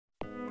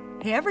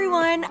Hey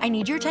everyone, I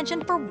need your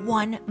attention for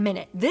 1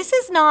 minute. This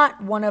is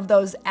not one of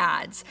those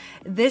ads.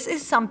 This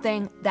is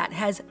something that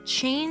has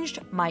changed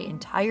my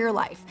entire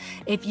life.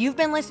 If you've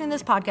been listening to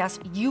this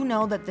podcast, you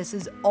know that this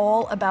is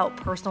all about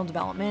personal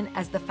development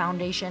as the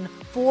foundation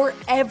for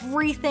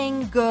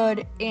everything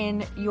good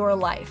in your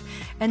life.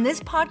 And this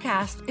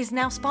podcast is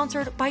now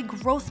sponsored by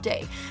Growth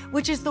Day,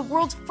 which is the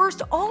world's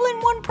first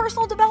all-in-one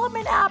personal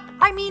development app.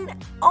 I mean,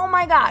 oh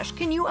my gosh,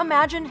 can you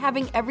imagine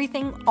having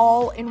everything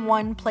all in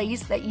one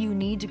place that you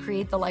need to create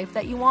the life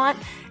that you want?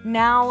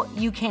 Now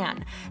you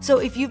can. So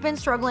if you've been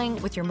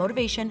struggling with your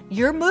motivation,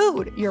 your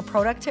mood, your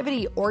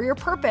productivity, or your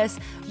purpose,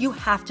 you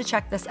have to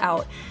check this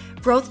out.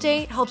 Growth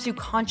Day helps you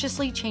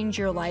consciously change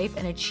your life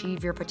and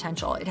achieve your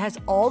potential. It has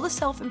all the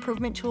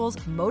self-improvement tools,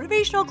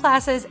 motivational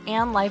classes,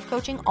 and life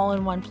coaching all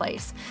in one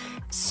place.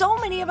 So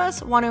many of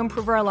us want to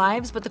improve our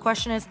lives, but the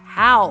question is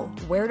how?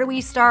 Where do we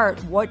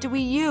start? What do we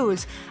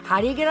use?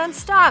 How do you get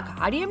unstuck?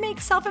 How do you make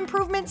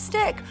self-improvement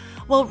stick?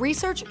 Well,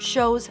 research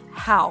shows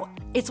how.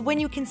 It's when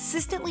you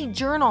consistently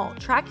journal,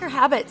 track your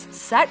habits,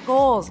 set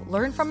goals,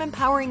 learn from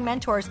empowering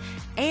mentors,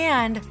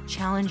 and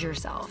challenge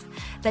yourself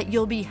that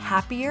you'll be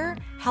happier,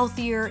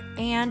 healthier,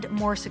 and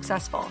more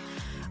successful.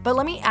 But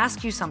let me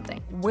ask you something.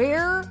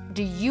 Where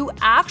do you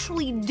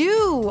actually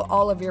do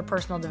all of your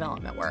personal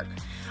development work?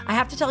 I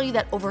have to tell you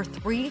that over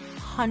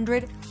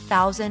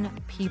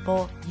 300,000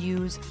 people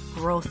use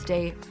Growth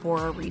Day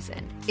for a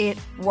reason. It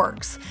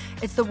works.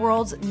 It's the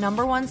world's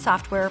 #1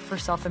 software for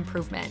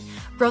self-improvement.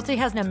 Growth Day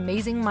has an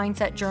amazing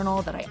mindset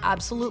journal that I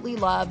absolutely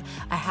love,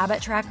 a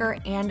habit tracker,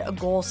 and a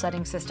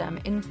goal-setting system.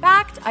 In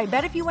fact, I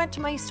bet if you went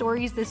to my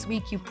stories this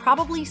week, you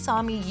probably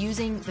saw me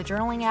using the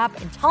journaling app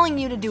and telling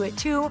you to do it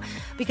too,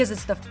 because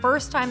it's the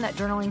first time that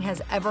journaling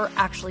has ever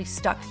actually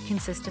stuck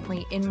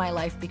consistently in my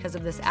life because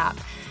of this app.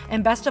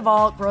 And best of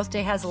all, Growth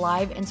Day has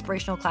live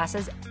inspirational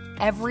classes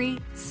every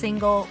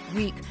single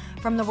week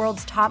from the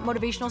world's top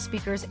motivational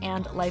speakers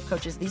and life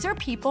coaches. These are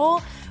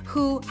people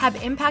who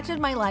have impacted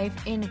my life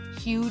in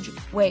huge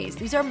ways.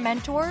 These are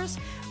mentors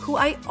who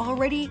I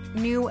already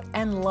knew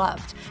and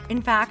loved. In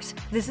fact,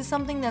 this is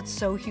something that's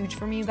so huge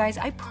for me, you guys.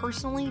 I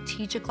personally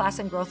teach a class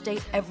in Growth Day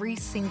every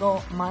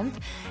single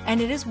month,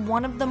 and it is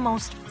one of the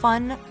most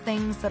fun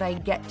things that I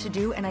get to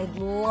do, and I'd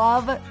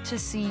love to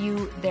see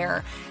you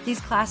there.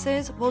 These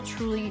classes will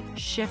truly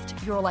shift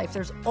your life.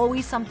 There's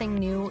always something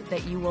new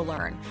that you will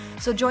learn.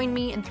 So join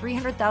me and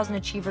 300,000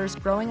 achievers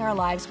growing our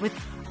lives with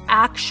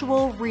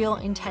actual real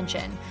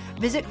intention.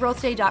 Visit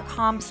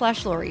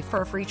growthday.com/Lori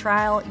for a free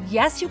trial.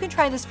 Yes, you can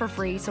try this for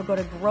free. So go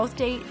to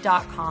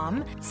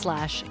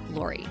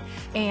growthday.com/Lori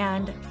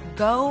and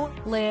go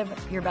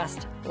live your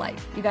best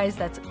life. You guys,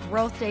 that's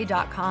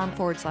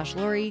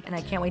growthday.com/Lori. And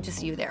I can't wait to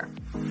see you there.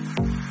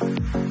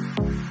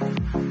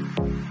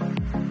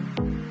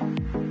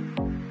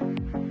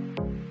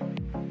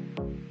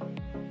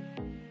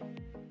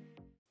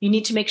 You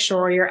need to make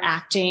sure you're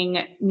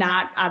acting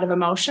not out of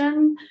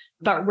emotion,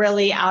 but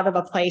really out of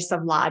a place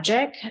of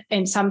logic.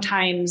 And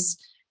sometimes,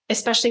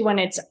 especially when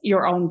it's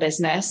your own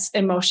business,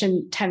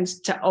 emotion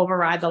tends to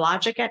override the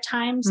logic at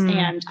times.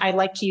 And I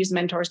like to use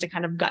mentors to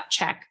kind of gut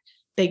check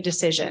big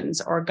decisions,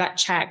 or gut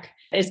check,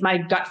 is my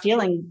gut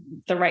feeling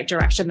the right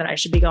direction that I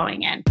should be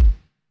going in?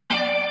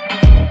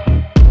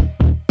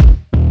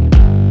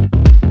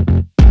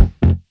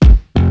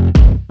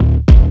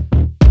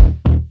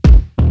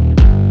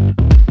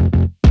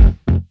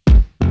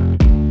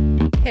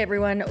 Hey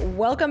everyone,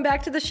 welcome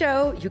back to the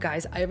show. You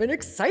guys, I have an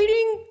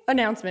exciting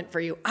announcement for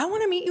you. I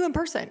want to meet you in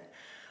person.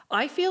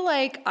 I feel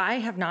like I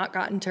have not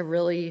gotten to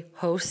really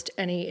host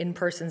any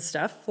in-person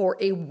stuff for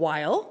a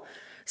while.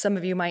 Some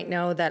of you might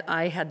know that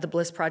I had the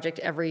Bliss Project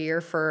every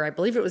year for, I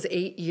believe it was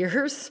 8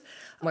 years,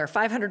 where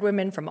 500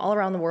 women from all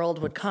around the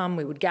world would come,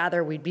 we would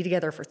gather, we'd be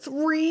together for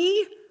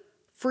 3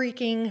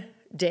 freaking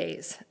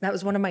days. That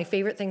was one of my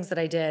favorite things that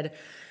I did.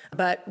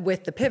 But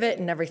with the pivot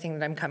and everything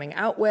that I'm coming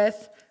out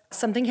with,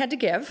 something had to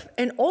give.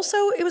 And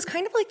also, it was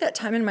kind of like that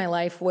time in my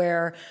life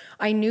where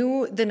I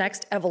knew the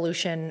next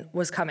evolution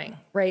was coming,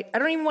 right? I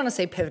don't even want to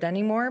say pivot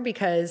anymore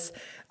because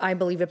I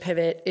believe a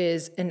pivot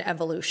is an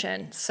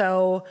evolution.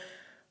 So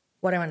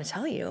what I want to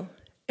tell you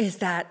is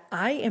that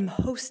I am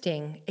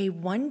hosting a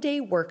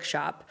 1-day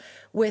workshop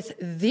with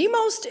the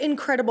most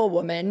incredible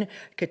woman,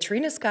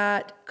 Katrina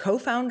Scott,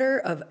 co-founder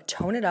of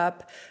Tone It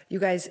Up. You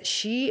guys,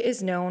 she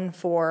is known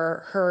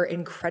for her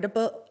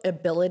incredible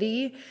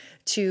ability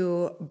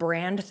to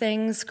brand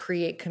things,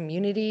 create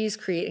communities,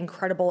 create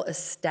incredible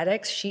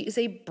aesthetics. She is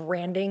a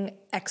branding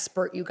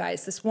expert, you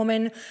guys. This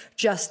woman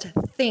just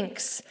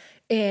thinks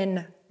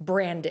in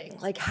branding.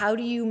 Like, how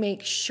do you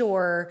make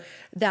sure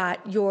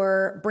that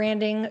your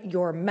branding,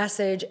 your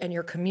message, and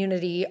your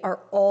community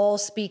are all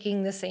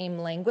speaking the same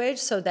language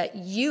so that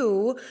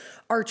you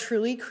are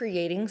truly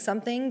creating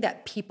something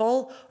that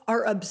people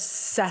are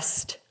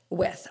obsessed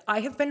with.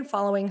 I have been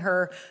following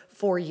her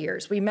for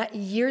years. We met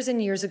years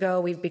and years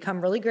ago. We've become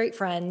really great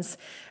friends.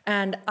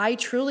 And I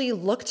truly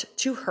looked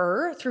to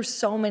her through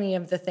so many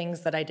of the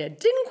things that I did.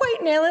 Didn't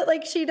quite nail it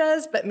like she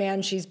does, but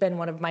man, she's been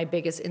one of my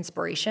biggest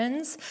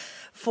inspirations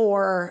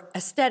for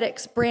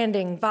aesthetics,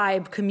 branding,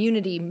 vibe,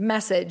 community,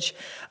 message.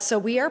 So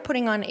we are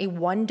putting on a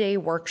one-day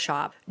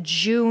workshop,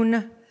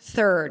 June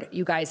 3rd,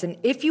 you guys. And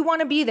if you want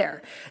to be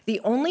there,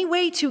 the only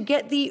way to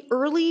get the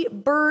early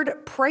bird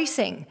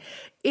pricing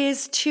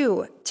is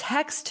to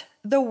text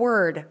the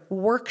word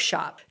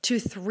workshop to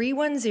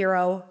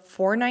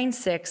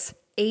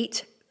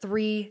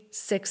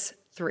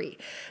 310-496-8363.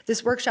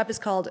 This workshop is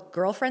called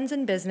Girlfriends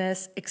in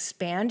Business,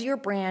 Expand Your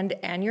Brand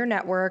and Your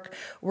Network.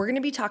 We're going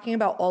to be talking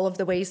about all of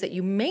the ways that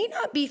you may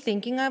not be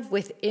thinking of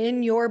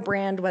within your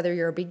brand, whether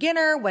you're a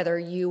beginner, whether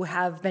you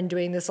have been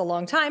doing this a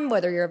long time,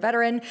 whether you're a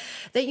veteran,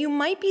 that you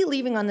might be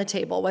leaving on the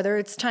table, whether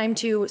it's time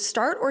to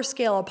start or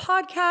scale a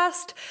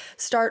podcast,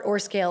 start or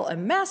scale a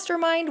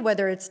mastermind,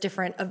 whether it's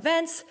different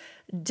events,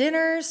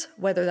 dinners,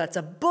 whether that's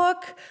a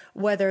book,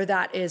 whether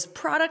that is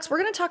products. We're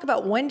going to talk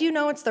about when do you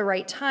know it's the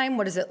right time?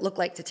 What does it look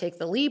like to take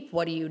the leap?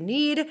 What do you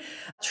need?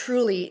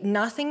 Truly,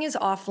 nothing is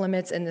off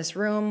limits in this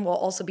room. We'll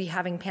also be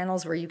having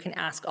panels where you can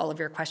ask all of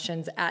your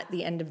questions at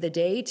the end of the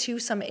day to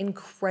some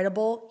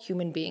incredible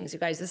human beings. You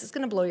guys, this is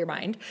going to blow your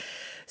mind.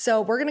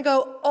 So we're going to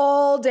go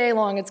all day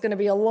long. It's going to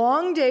be a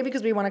long day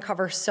because we want to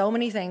cover so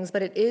many things,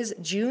 but it is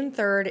June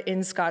 3rd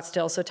in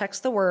Scottsdale. So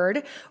text the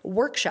word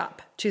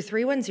workshop to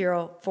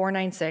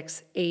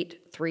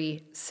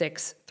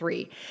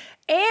 310-496-8363.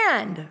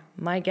 And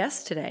my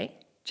guest today,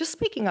 just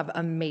speaking of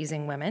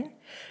amazing women,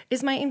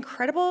 is my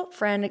incredible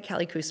friend,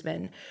 Cayla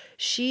Kussman.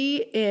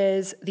 She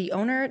is the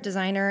owner,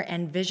 designer,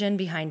 and vision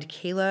behind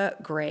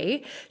Cayla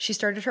Gray. She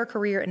started her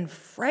career in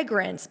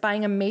fragrance,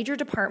 buying a major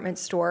department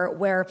store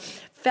where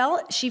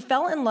she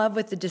fell in love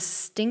with the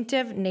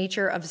distinctive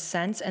nature of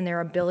scents and their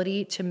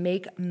ability to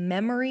make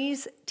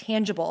memories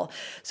tangible.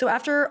 So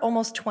after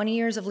almost 20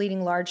 years of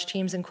leading large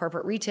teams in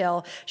corporate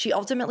retail, she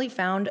ultimately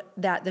found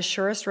that the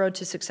surest road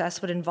to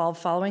success would involve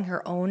following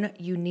her own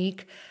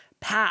unique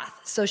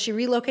path. So she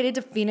relocated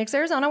to Phoenix,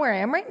 Arizona, where I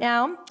am right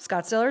now,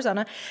 Scottsdale,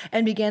 Arizona,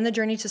 and began the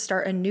journey to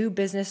start a new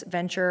business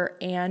venture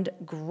and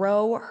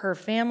grow her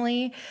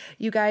family.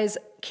 You guys,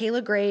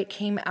 Cayla Gray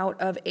came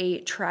out of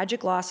a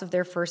tragic loss of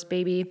their first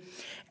baby,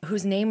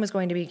 whose name was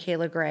going to be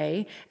Cayla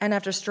Gray. And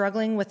after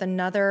struggling with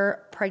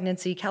another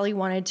pregnancy, Kelly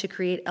wanted to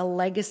create a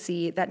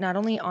legacy that not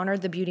only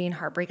honored the beauty and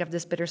heartbreak of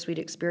this bittersweet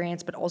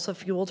experience, but also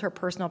fueled her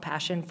personal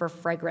passion for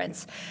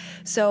fragrance.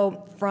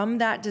 So from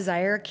that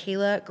desire,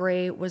 Cayla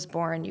Gray was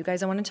born. You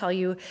guys, I want to tell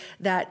you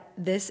that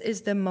this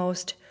is the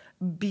most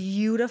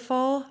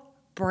beautiful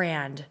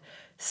brand,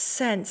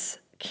 scents,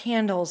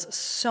 candles,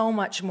 so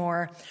much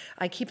more.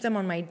 I keep them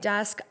on my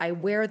desk. I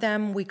wear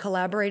them. We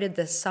collaborated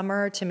this last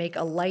summer to make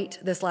a light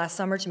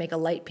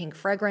pink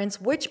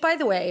fragrance, which, by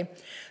the way,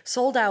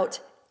 sold out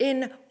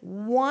in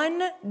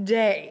one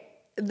day.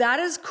 That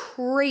is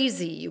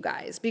crazy, you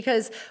guys,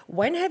 because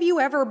when have you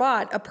ever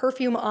bought a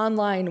perfume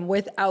online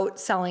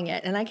without selling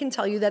it? And I can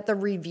tell you that the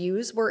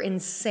reviews were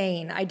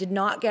insane. I did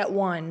not get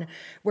one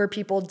where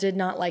people did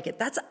not like it.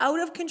 That's out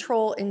of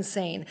control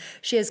insane.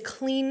 She has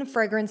clean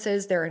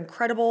fragrances. They're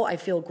incredible. I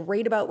feel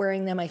great about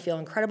wearing them. I feel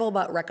incredible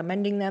about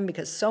recommending them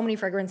because so many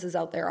fragrances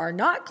out there are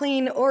not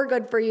clean or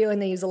good for you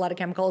and they use a lot of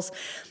chemicals.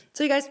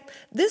 So you guys,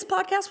 this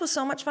podcast was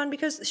so much fun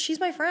because she's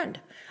my friend.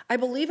 I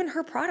believe in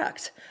her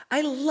product.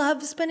 I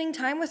love spending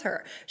time with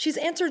her. She's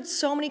answered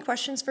so many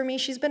questions for me.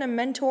 She's been a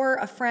mentor,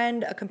 a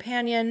friend, a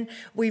companion.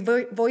 We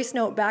voice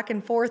note back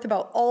and forth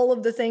about all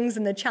of the things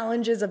and the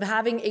challenges of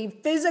having a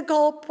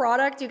physical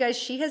product. You guys,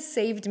 she has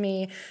saved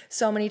me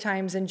so many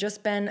times and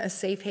just been a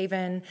safe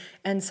haven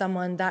and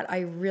someone that I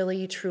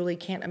really, truly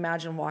can't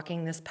imagine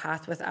walking this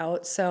path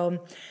without.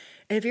 So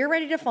if you're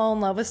ready to fall in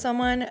love with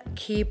someone,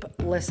 keep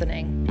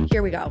listening.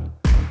 Here we go.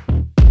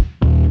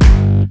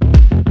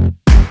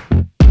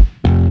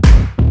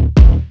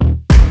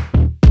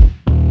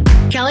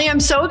 Kelly, I'm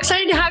so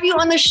excited to have you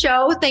on the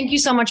show. Thank you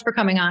so much for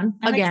coming on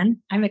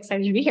again. I'm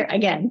excited to be here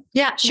again.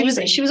 Yeah, she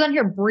was on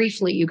here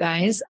briefly, you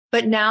guys,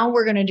 but now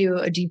we're going to do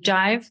a deep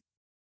dive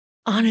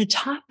on a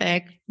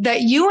topic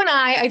that you and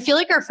I feel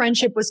like our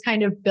friendship was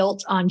kind of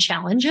built on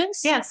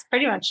challenges. Yes,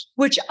 pretty much.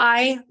 Which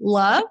I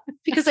love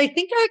because I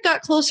think I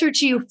got closer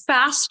to you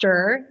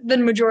faster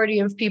than majority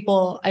of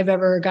people I've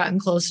ever gotten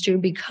close to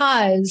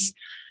because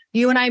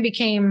you and I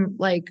became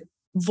like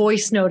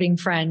voice noting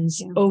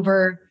friends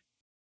over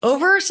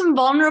some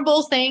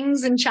vulnerable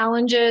things and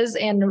challenges.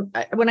 And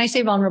when I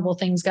say vulnerable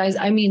things, guys,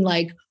 I mean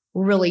like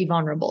really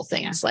vulnerable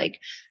things like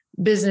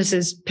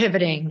businesses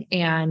pivoting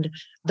and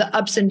the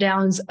ups and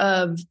downs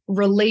of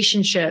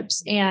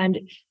relationships and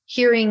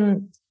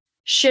hearing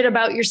shit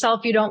about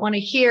yourself you don't want to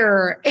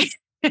hear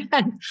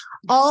and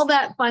all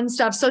that fun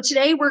stuff. So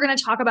today we're going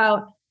to talk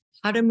about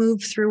how to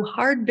move through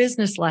hard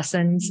business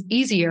lessons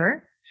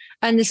easier.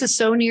 And this is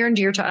so near and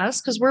dear to us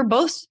because we're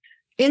both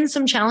in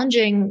some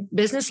challenging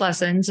business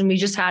lessons. And we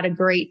just had a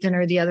great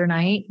dinner the other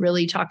night,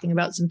 really talking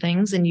about some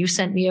things. And you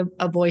sent me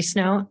a voice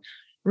note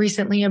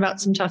recently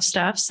about some tough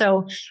stuff.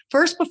 So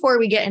first, before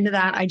we get into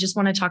that, I just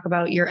want to talk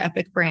about your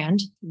epic brand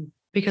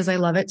because I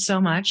love it so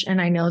much. And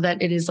I know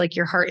that it is like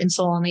your heart and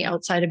soul on the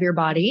outside of your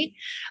body.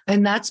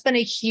 And that's been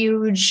a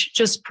huge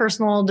just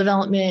personal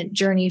development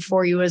journey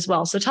for you as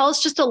well. So tell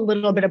us just a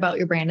little bit about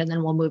your brand and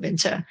then we'll move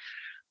into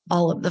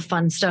all of the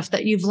fun stuff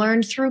that you've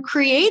learned through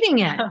creating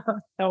it.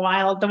 The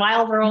wild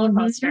roller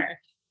coaster.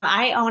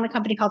 I own a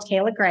company called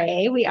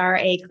Cayla. We are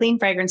a clean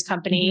fragrance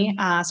company.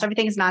 So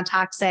everything is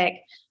non-toxic,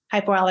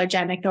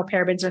 hypoallergenic, no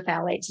parabens or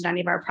phthalates in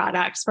any of our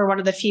products. We're one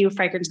of the few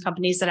fragrance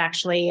companies that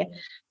actually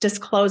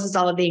discloses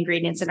all of the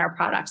ingredients in our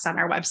products on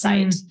our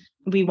website.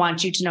 We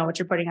want you to know what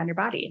you're putting on your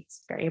body.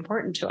 It's very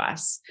important to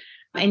us.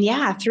 And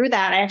yeah, through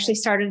that, I actually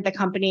started the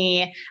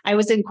company. I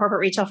was in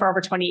corporate retail for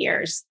over 20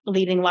 years,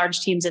 leading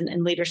large teams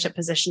in leadership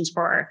positions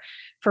for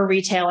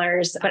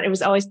retailers. But it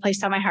was always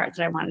placed on my heart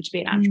that I wanted to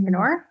be an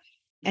entrepreneur.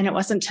 And it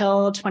wasn't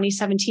until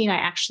 2017, I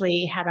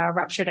actually had a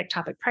ruptured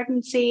ectopic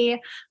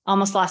pregnancy,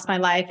 almost lost my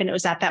life. And it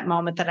was at that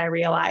moment that I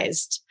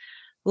realized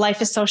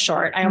life is so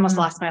short. I almost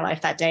lost my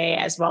life that day,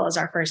 as well as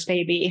our first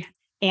baby.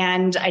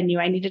 And I knew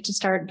I needed to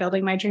start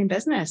building my dream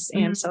business.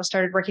 And so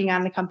started working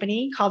on the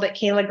company, called it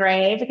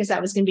Cayla because that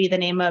was going to be the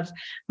name of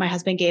my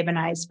husband Gabe and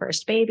I's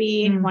first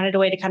baby. Wanted a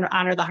way to kind of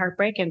honor the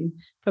heartbreak and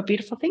put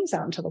beautiful things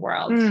out into the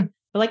world.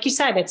 But like you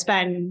said, it's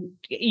been,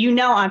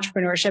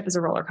 entrepreneurship is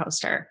a roller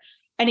coaster.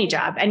 Any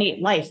job, any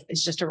life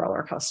is just a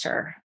roller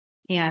coaster.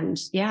 And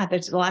yeah,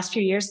 the last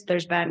few years,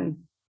 there's been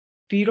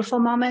beautiful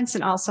moments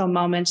and also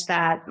moments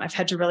that I've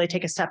had to really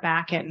take a step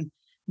back and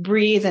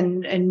breathe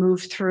and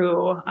move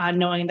through,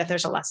 knowing that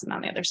there's a lesson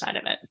on the other side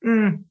of it.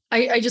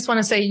 I just want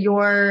to say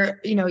your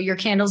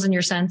candles and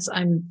your scents,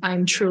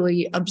 I'm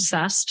truly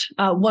obsessed.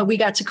 When we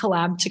got to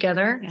collab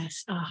together,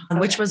 yes,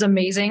 which was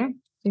amazing.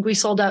 I think we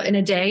sold out in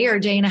a day or a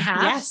day and a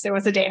half. Yes, it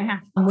was a day and a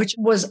half, which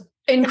was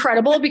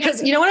incredible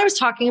because what I was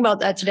talking about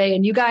that today,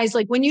 and you guys,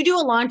 like when you do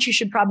a launch, you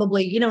should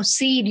probably,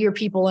 seed your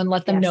people and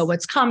let them know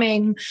what's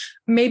coming.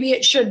 Maybe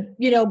it should,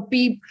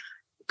 be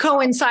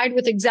coincide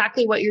with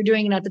exactly what you're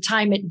doing. And at the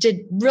time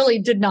it really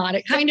did not.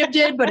 It kind of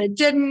did, but it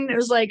didn't. It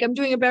was like, I'm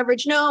doing a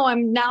beverage. No,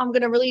 I'm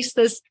going to release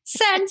this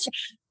scent.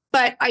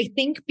 But I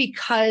think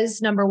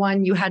because number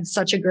one, you had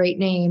such a great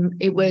name.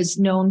 It was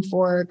known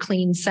for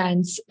clean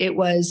scents. It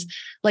was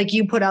like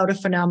you put out a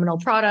phenomenal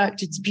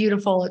product. It's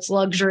beautiful. It's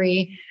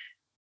luxury.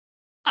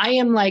 I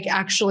am like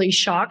actually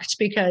shocked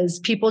because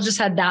people just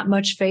had that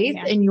much faith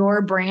in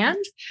your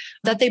brand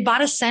that they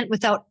bought a scent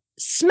without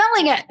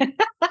smelling it.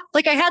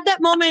 Like I had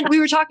that moment. We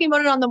were talking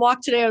about it on the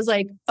walk today. I was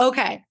like,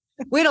 okay,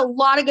 we had a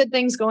lot of good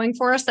things going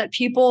for us that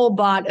people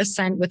bought a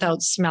scent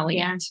without smelling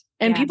it.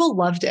 And people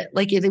loved it.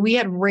 Like we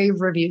had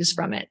rave reviews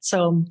from it.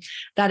 So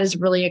that is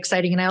really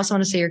exciting. And I also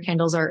want to say your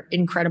candles are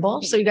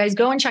incredible. So you guys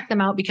go and check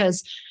them out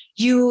because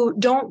you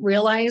don't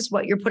realize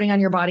what you're putting on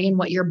your body and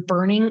what you're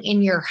burning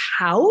in your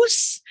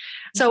house.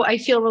 So I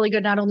feel really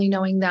good, not only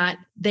knowing that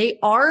they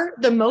are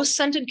the most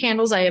scented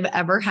candles I have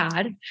ever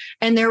had,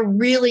 and they're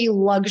really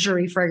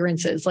luxury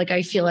fragrances. Like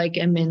I feel like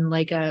I'm in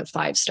like a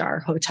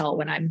 5-star hotel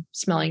when I'm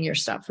smelling your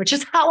stuff, which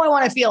is how I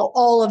want to feel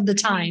all of the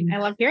time. I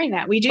love hearing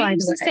that. We do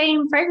use the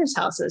same fragrance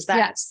houses.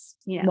 That's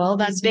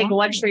big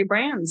luxury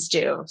brands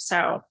do.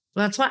 So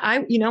that's why I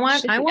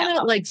want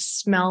to like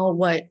smell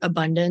what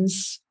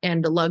abundance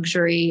and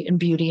luxury and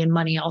beauty and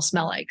money all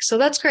smell like. So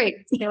that's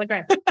great. They look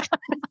great.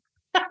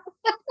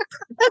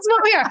 That's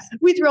what we are.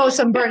 We throw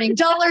some burning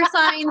dollar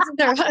signs,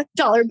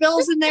 dollar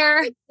bills in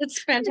there.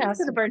 It's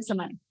fantastic. To burn some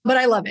money. But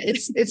I love it.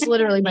 It's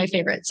literally my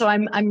favorite. So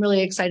I'm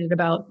really excited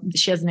about.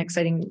 She has an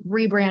exciting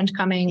rebrand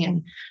coming,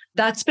 and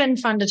that's been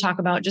fun to talk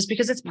about just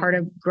because it's part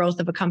of growth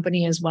of a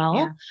company as well.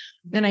 Yeah.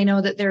 And I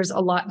know that there's a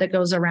lot that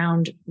goes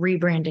around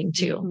rebranding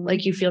too.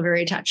 Like you feel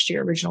very attached to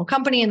your original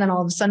company, and then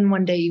all of a sudden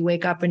one day you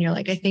wake up and you're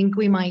like, I think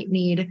we might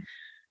need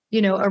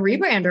a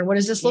rebrand, or what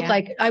does this look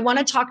like? I want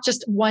to talk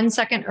just 1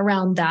 second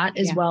around that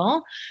as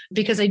well,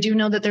 because I do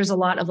know that there's a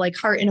lot of like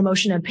heart and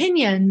emotion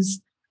opinions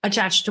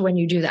attached to when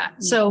you do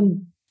that. So,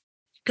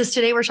 because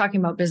today we're talking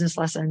about business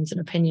lessons and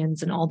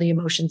opinions and all the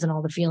emotions and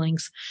all the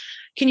feelings.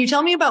 Can you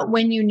tell me about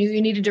when you knew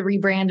you needed to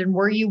rebrand, and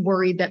were you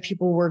worried that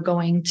people were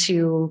going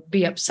to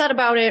be upset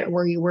about it? Or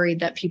were you worried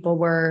that people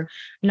were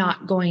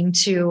not going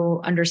to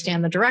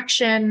understand the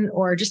direction?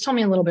 Or just tell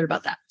me a little bit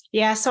about that.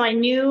 Yeah. So I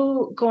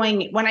knew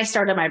when I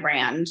started my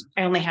brand,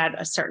 I only had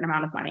a certain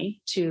amount of money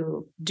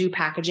to do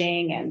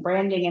packaging and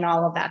branding and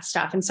all of that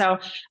stuff. And so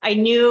I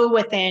knew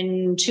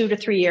within 2 to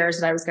 3 years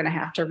that I was going to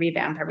have to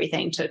revamp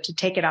everything to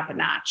take it up a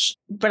notch.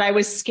 But I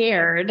was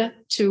scared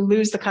to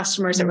lose the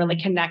customers that really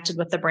connected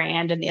with the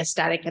brand and the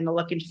aesthetic and the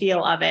look and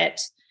feel of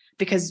it,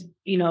 because,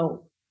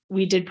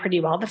 we did pretty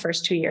well the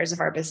first 2 years of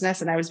our business.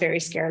 And I was very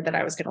scared that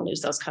I was going to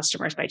lose those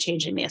customers by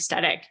changing the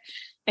aesthetic.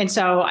 And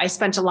so I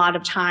spent a lot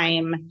of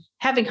time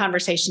having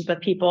conversations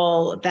with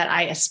people that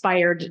I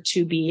aspired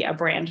to be a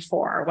brand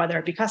for, whether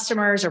it be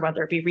customers or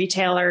whether it be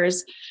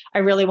retailers. I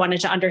really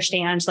wanted to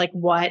understand like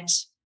what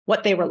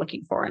what they were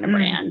looking for in a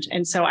brand.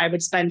 And so I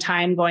would spend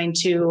time going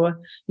to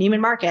Neiman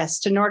Marcus,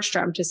 to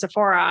Nordstrom, to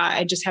Sephora,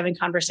 and just having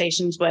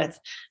conversations with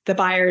the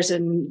buyers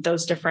in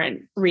those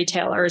different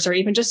retailers, or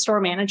even just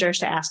store managers,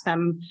 to ask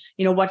them,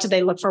 what do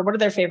they look for? What are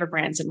their favorite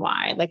brands and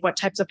why? Like, what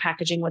types of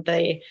packaging would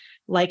they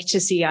like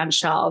to see on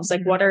shelves?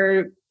 Like, what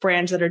are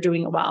brands that are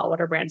doing it well? What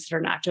are brands that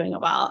are not doing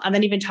it well? And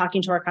then even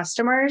talking to our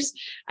customers,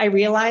 I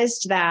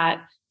realized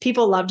that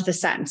people loved the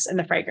scents and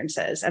the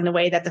fragrances and the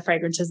way that the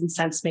fragrances and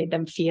scents made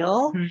them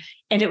feel.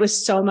 And it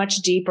was so much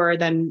deeper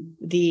than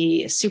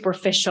the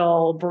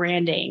superficial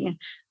branding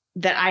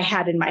that I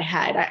had in my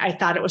head. I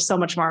thought it was so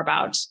much more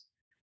about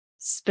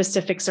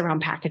specifics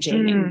around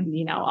packaging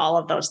and, all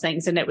of those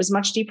things. And it was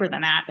much deeper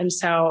than that. And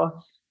so,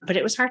 but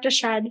it was hard to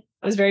shred.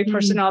 It was very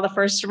personal. The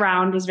first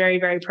round was very,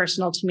 very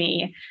personal to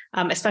me,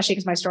 especially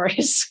because my story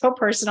is so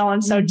personal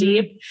and so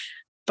deep.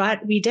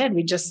 But we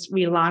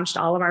launched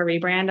all of our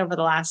rebrand over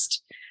the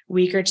last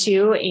week or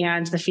two,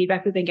 and the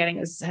feedback we've been getting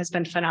has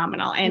been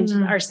phenomenal. And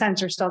our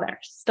scents are still there,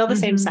 still the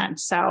same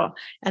scents. So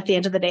at the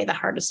end of the day, the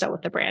heart is still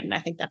with the brand. And I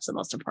think that's the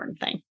most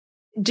important thing.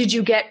 Did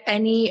you get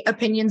any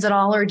opinions at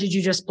all, or did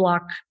you just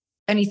block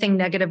anything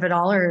negative at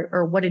all,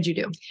 or what did you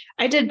do?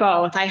 I did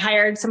both. I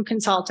hired some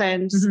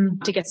consultants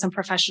to get some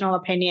professional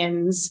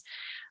opinions.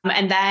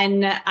 And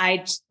then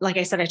like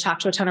I said, I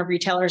talked to a ton of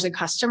retailers and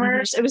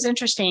customers. It was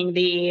interesting.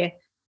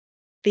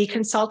 The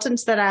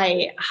consultants that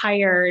I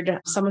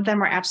hired, some of them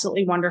were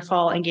absolutely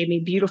wonderful and gave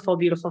me beautiful,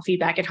 beautiful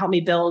feedback. It helped me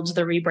build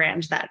the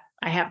rebrand that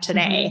I have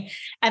today.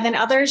 And then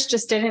others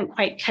just didn't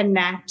quite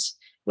connect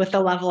with the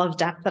level of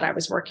depth that I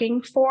was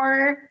looking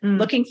for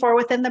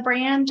within the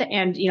brand.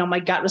 And, my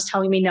gut was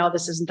telling me, no,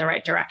 this isn't the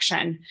right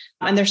direction.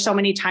 And there's so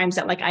many times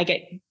that I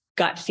get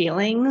gut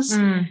feelings.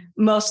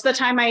 Most of the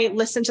time I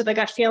listen to the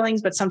gut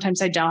feelings, but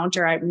sometimes I don't,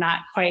 or I'm not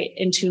quite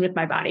in tune with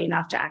my body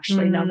enough to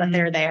actually know that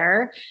they're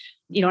there.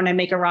 And I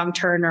make a wrong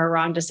turn or a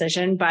wrong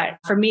decision. But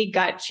for me,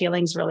 gut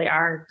feelings really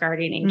are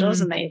guardian angels,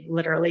 and they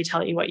literally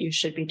tell you what you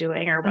should be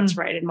doing or what's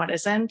right and what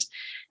isn't.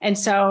 And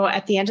so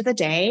at the end of the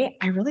day,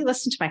 I really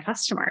listened to my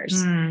customers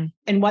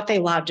and what they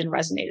loved and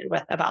resonated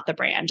with about the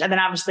brand. And then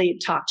obviously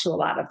talked to a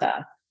lot of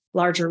the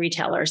larger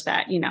retailers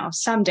that,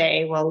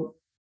 someday will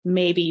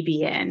maybe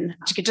be in,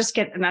 to just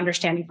get an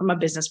understanding from a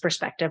business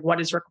perspective, what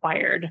is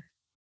required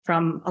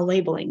from a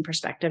labeling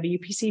perspective, a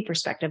UPC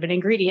perspective, an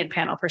ingredient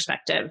panel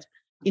perspective,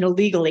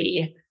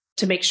 legally,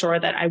 to make sure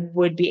that I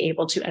would be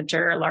able to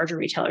enter larger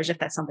retailers if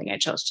that's something I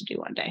chose to do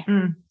one day.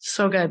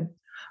 So good.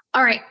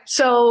 All right.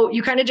 So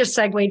you kind of just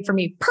segued for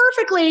me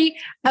perfectly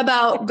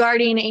about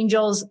guardian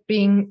angels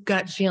being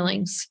gut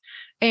feelings.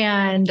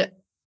 And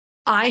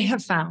I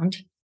have found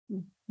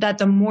that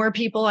the more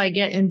people I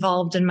get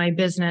involved in my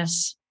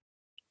business,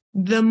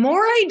 the more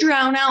I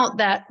drown out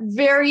that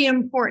very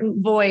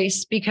important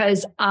voice,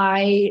 because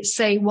I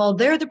say, well,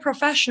 they're the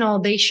professional,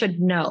 they should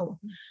know.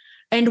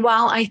 And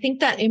while I think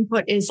that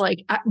input is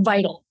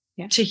vital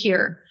to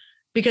hear,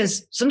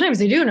 because sometimes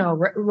they do know,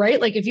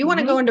 right? Like if you want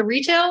to go into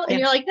retail and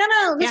you're like,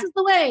 no, this is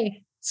the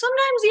way.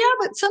 Sometimes,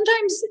 but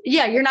sometimes,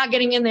 you're not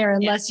getting in there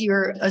unless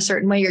you're a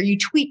certain way, or you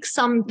tweak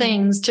some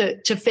things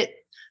to fit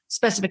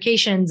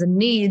specifications and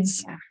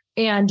needs.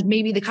 And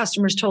maybe the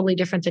customer's totally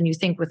different than you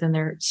think within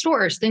their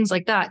stores, things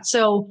like that.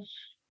 So,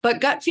 but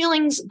gut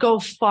feelings go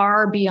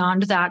far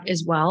beyond that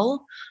as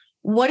well.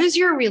 What is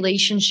your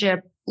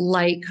relationship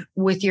like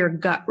with your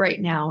gut right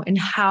now? And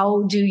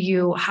how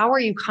are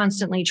you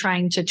constantly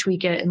trying to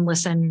tweak it and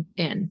listen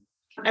in?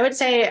 I would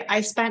say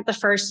I spent the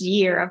first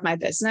year of my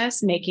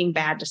business making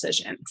bad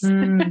decisions.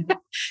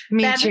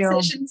 Bad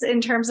decisions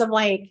in terms of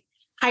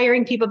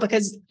hiring people,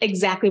 because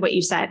exactly what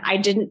you said, I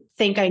didn't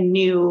think I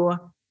knew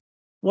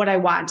what I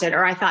wanted,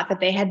 or I thought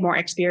that they had more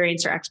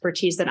experience or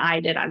expertise than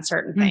I did on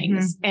certain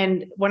things.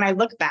 And when I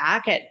look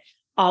back at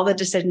all the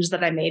decisions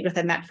that I made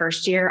within that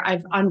first year,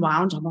 I've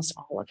unwound almost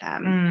all of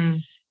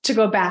them to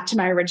go back to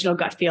my original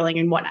gut feeling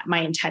and what my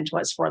intent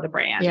was for the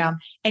brand.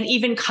 And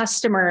even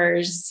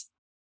customers'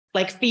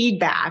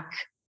 feedback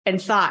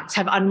and thoughts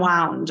have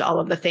unwound all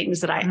of the things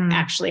that I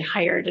actually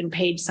hired and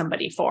paid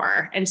somebody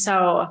for. And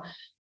so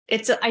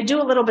I do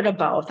a little bit of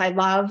both. I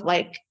love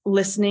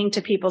listening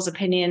to people's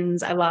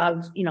opinions. I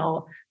love,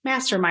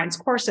 masterminds,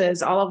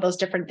 courses, all of those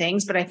different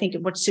things. But I think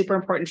what's super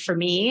important for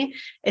me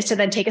is to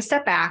then take a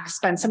step back,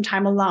 spend some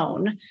time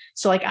alone.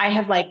 So I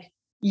have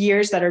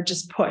years that are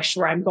just push,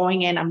 where I'm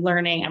going in, I'm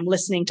learning, I'm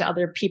listening to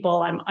other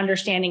people, I'm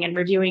understanding and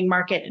reviewing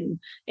market and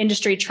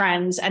industry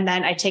trends. And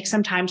then I take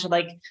some time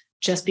to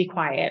just be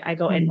quiet. I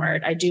go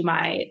inward. I do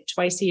my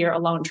twice a year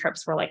alone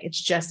trips where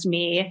it's just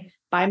me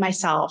by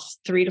myself,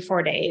 3 to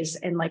 4 days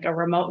in a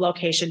remote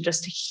location,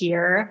 just to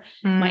hear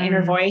my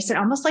inner voice and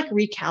almost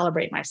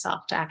recalibrate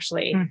myself to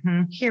actually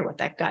hear what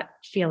that gut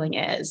feeling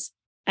is.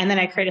 And then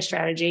I create a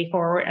strategy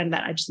forward, and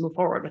then I just move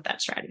forward with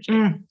that strategy.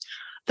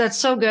 That's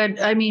so good.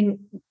 I mean,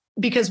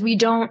 because you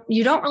don't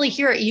really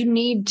hear it. You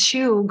need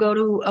to go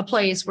to a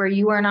place where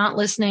you are not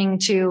listening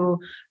to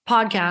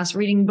podcasts,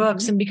 reading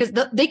books, and because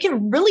they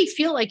can really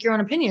feel like your own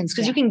opinions,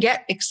 because you can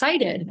get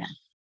excited.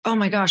 Oh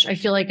my gosh. I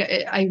feel like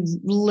I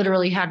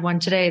literally had one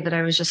today that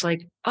I was just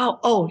like,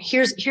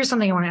 here's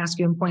something I want to ask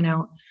you and point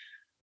out.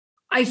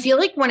 I feel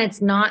like when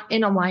it's not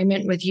in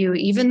alignment with you,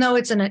 even though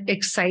it's an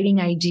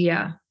exciting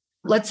idea,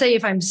 let's say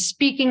if I'm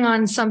speaking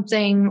on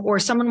something or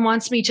someone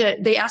wants me to,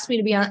 they ask me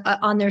to be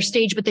on their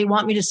stage, but they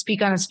want me to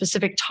speak on a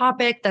specific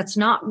topic that's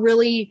not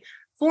really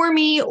for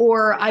me,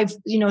 or I've,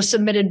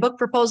 submitted book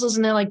proposals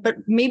and they're like, but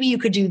maybe you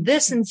could do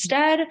this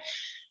instead.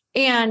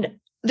 And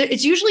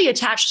it's usually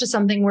attached to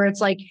something where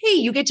it's like, hey,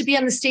 you get to be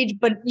on the stage,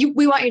 but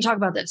we want you to talk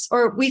about this,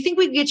 or we think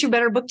we can get you a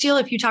better book deal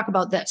if you talk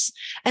about this.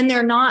 And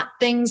they're not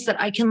things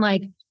that I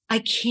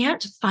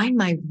can't find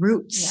my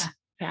roots.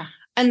 Yeah.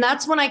 And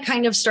that's when I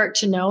kind of start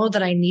to know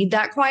that I need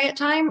that quiet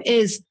time,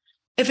 is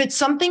if it's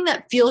something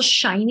that feels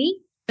shiny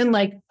and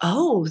like,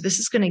 oh, this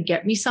is going to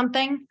get me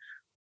something,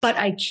 but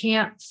I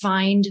can't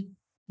find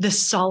the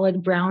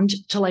solid ground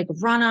to like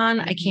run on.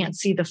 I can't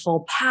see the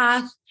full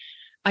path.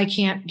 I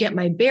can't get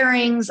my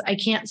bearings. I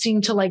can't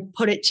seem to like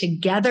put it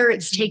together.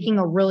 It's taking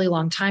a really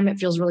long time. It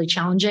feels really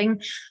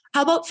challenging.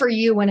 How about for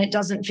you when it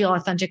doesn't feel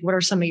authentic? What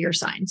are some of your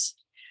signs?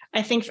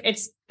 I think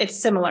it's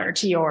similar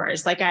to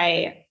yours. Like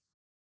I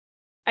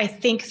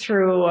think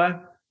through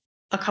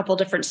a couple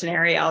different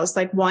scenarios.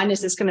 Like one,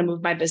 is this going to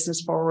move my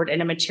business forward in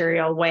a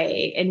material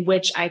way in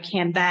which I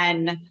can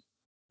then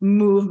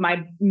move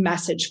my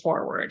message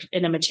forward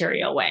in a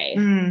material way?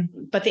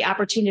 But the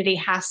opportunity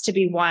has to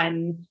be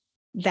one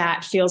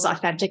that feels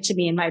authentic to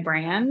me and my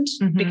brand,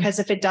 because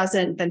if it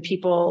doesn't, then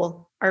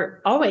people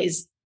are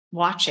always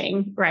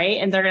watching, right?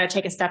 And they're going to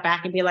take a step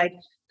back and be like,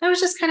 that was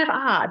just kind of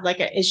odd.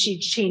 Like, is she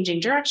changing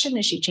direction?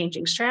 Is she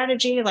changing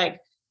strategy? Like,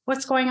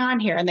 what's going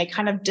on here? And they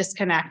kind of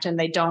disconnect, and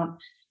they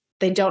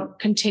don't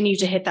continue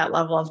to hit that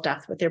level of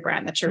depth with your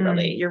brand that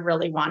you're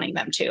really wanting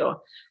them to.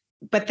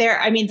 But there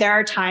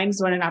are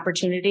times when an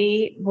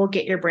opportunity will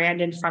get your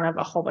brand in front of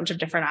a whole bunch of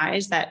different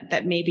eyes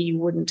that maybe you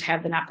wouldn't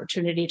have an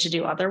opportunity to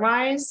do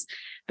otherwise.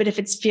 But if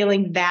it's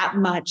feeling that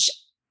much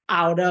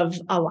out of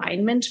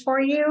alignment for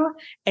you,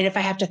 and if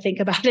I have to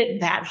think about it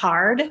that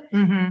hard,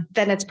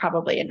 then it's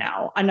probably a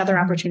no. Another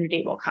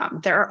opportunity will come.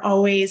 There are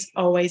always,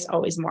 always,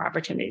 always more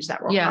opportunities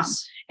that will come.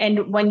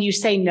 And when you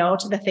say no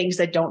to the things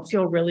that don't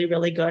feel really,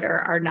 really good or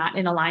are not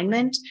in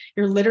alignment,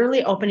 you're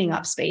literally opening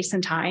up space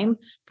and time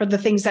for the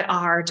things that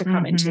are to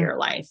come into your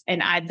life.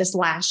 And this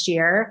last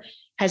year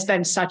has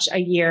been such a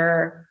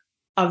year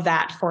of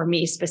that for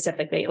me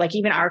specifically. Like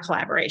even our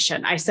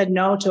collaboration, I said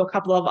no to a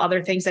couple of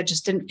other things that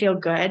just didn't feel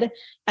good.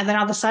 And then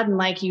all of a sudden,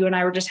 like you and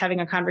I were just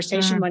having a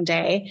conversation one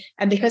day.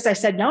 And because I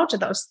said no to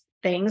those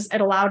things, it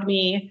allowed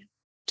me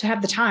to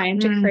have the time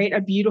to create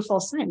a beautiful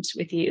scent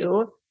with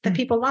you that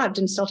people loved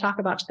and still talk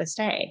about to this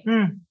day.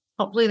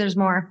 Hopefully there's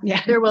more.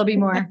 Yeah, there will be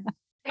more.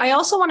 I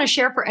also want to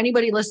share for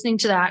anybody listening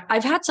to that.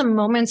 I've had some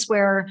moments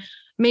where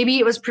maybe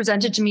it was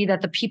presented to me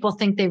that the people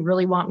think they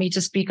really want me to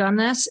speak on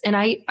this. And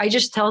I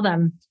just tell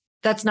them,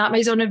 that's not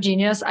my zone of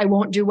genius. I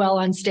won't do well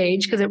on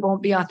stage because it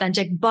won't be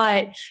authentic,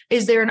 but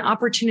is there an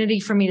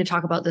opportunity for me to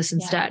talk about this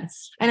instead?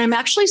 Yes. And I'm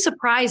actually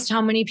surprised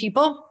how many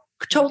people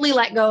totally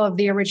let go of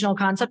the original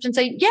concept and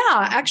say,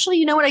 yeah, actually,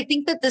 you know what? I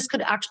think that this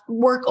could actually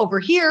work over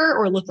here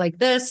or look like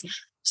this.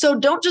 So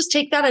don't just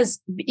take that as,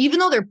 even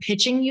though they're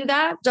pitching you,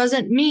 that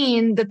doesn't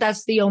mean that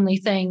that's the only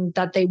thing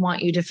that they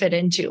want you to fit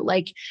into.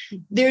 Like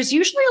there's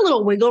usually a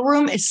little wiggle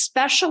room,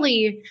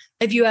 especially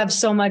if you have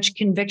so much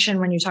conviction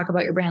when you talk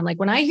about your brand. Like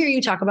when I hear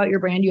you talk about your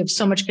brand, you have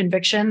so much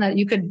conviction that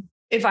you could,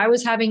 if I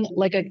was having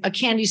like a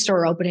candy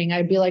store opening,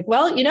 I'd be like,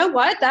 well, you know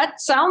what? That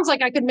sounds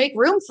like I could make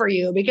room for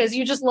you because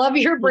you just love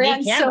your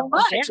brand so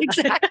much. Yeah.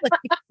 Exactly.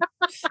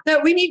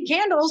 That we need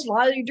candles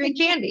while you drink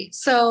candy.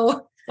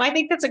 So I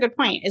think that's a good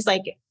point. Is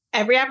like,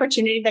 every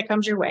opportunity that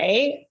comes your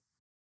way,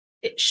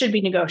 it should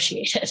be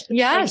negotiated.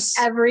 Yes.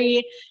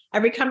 Like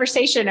every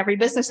conversation, every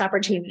business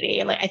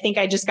opportunity. Like I think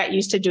I just got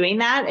used to doing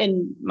that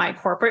in my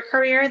corporate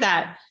career,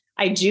 that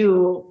I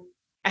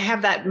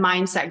have that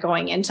mindset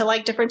going into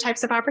like different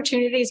types of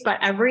opportunities, but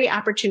every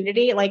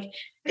opportunity, like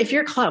if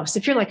you're close,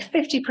 if you're like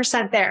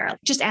 50% there,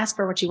 just ask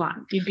for what you want.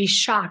 You'd be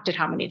shocked at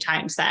how many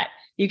times that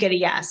you get a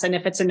yes. And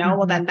if it's a no,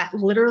 well, then that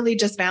literally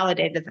just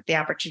validated that the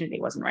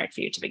opportunity wasn't right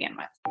for you to begin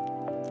with.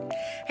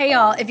 Hey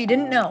y'all, if you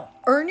didn't know,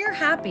 Earn Your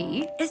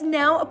Happy is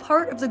now a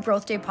part of the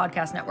Growth Day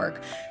Podcast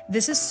Network.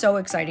 This is so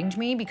exciting to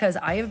me because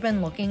I have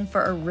been looking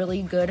for a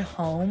really good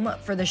home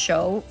for the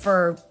show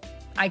for,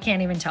 I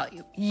can't even tell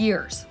you,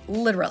 years,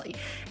 literally.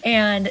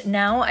 And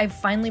now I've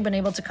finally been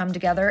able to come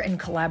together and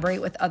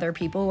collaborate with other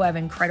people who have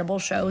incredible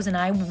shows, and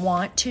I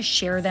want to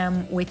share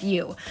them with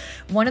you.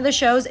 One of the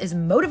shows is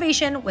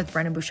Motivation with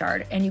Brendon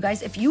Burchard. And you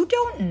guys, if you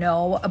don't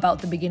know about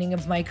the beginning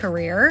of my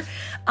career,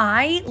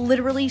 I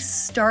literally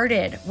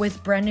started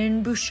with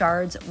Brendon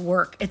Burchard's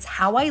work. It's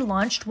how I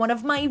launched one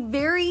of my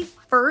very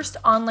first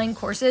online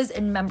courses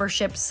and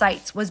membership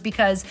sites was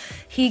because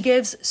he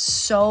gives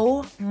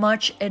so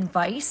much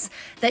advice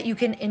that you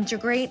can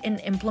integrate and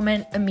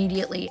implement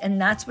immediately. And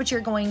that's what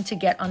you're going to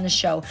get on the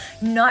show.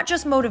 Not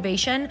just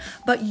motivation,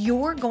 but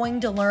you're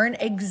going to learn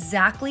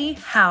exactly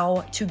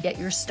how to get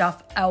your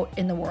stuff out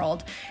in the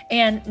world.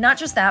 And not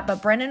just that, but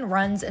Brennan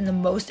runs in the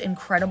most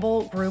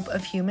incredible group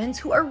of humans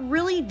who are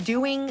really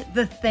doing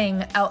the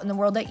thing out in the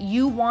world that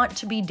you want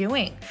to be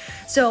doing.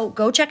 So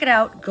go check it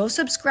out. Go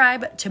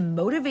subscribe to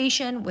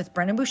Motivation with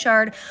Brennan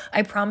Bouchard.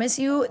 I promise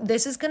you,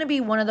 this is going to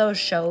be one of those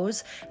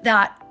shows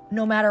that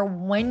no matter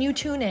when you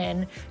tune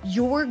in,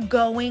 you're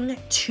going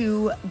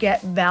to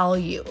get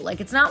value.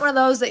 Like, it's not one of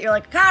those that you're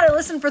like, God, I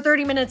listened for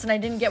 30 minutes and I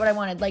didn't get what I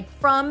wanted. Like,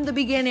 from the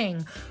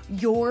beginning,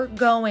 you're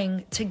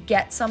going to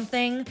get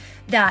something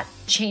that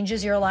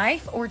changes your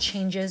life or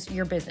changes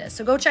your business.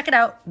 So go check it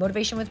out.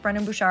 Motivation with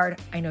Brennan Bouchard.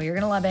 I know you're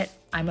going to love it.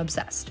 I'm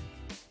obsessed.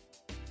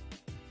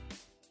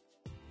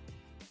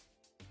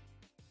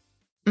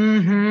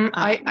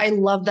 I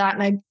love that.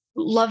 And I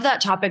love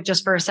that topic.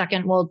 Just for a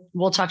second,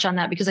 we'll touch on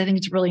that because I think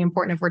it's really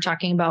important if we're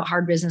talking about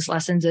hard business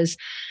lessons. Is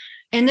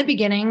in the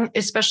beginning,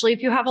 especially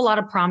if you have a lot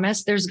of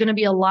promise, there's going to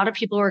be a lot of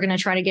people who are going to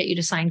try to get you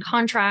to sign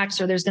contracts,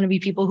 or there's going to be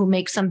people who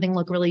make something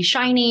look really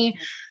shiny.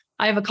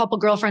 I have a couple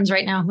girlfriends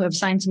right now who have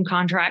signed some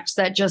contracts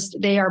that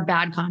they are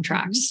bad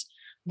contracts.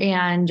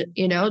 And,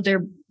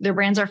 their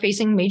brands are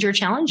facing major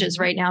challenges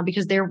right now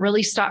because they're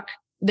really stuck.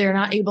 They're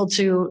not able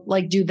to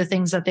do the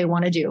things that they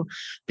want to do,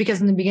 because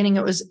in the beginning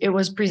it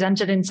was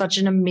presented in such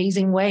an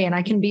amazing way. And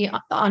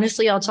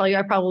honestly, I'll tell you,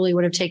 I probably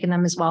would have taken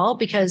them as well,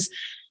 because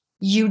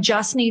you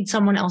just need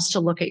someone else to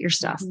look at your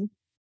stuff. Mm-hmm.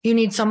 You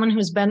need someone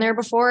who's been there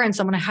before and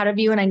someone ahead of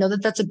you. And I know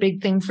that that's a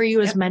big thing for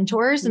you as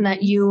mentors, and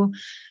that you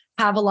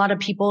have a lot of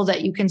people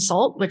that you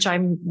consult, which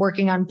I'm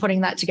working on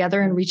putting that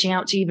together and reaching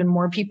out to even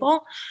more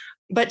people.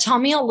 But tell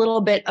me a little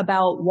bit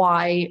about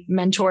why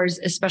mentors,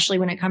 especially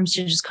when it comes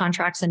to just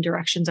contracts and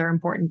directions, are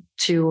important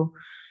to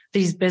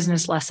these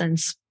business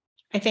lessons.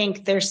 I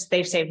think they've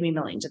saved me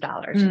millions of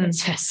dollars.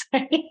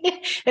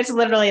 It's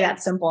literally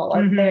that simple.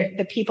 Mm-hmm.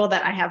 The people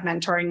that I have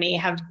mentoring me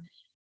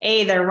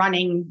they're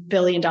running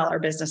billion-dollar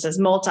businesses,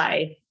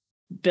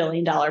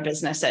 multi-billion-dollar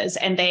businesses,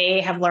 and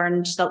they have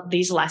learned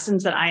these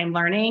lessons that I am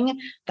learning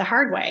the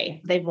hard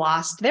way. They've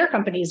lost their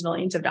companies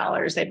millions of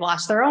dollars. They've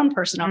lost their own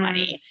personal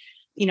money.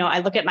 I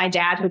look at my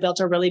dad, who built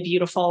a really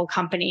beautiful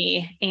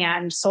company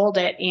and sold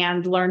it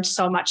and learned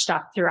so much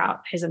stuff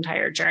throughout his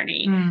entire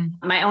journey.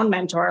 My own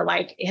mentor,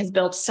 has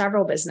built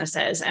several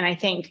businesses. And I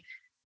think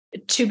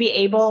to be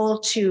able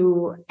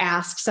to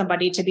ask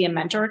somebody to be a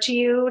mentor to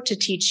you, to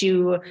teach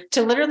you,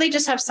 to literally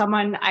just have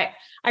someone,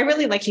 I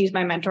really like to use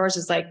my mentors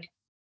as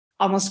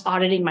almost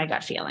auditing my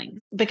gut feeling,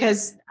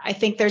 because I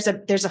think there's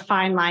a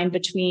fine line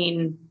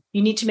between,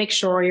 you need to make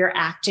sure you're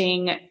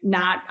acting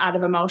not out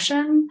of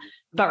emotion,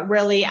 but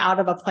really out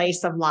of a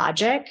place of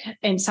logic.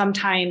 And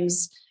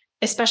sometimes,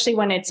 especially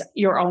when it's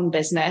your own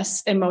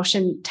business,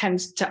 emotion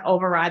tends to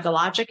override the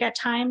logic at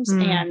times.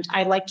 And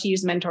I like to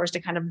use mentors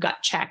to kind of gut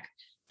check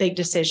big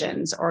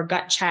decisions, or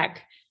gut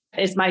check,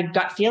 is my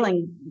gut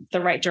feeling the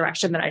right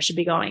direction that I should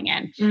be going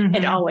in?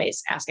 And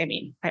always ask.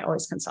 I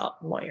always consult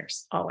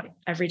lawyers, always,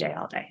 every day,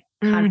 all day.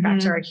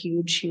 Contracts are a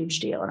huge, huge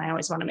deal. And I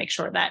always want to make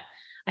sure that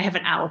I have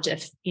an out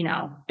if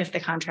the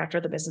contract or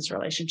the business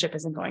relationship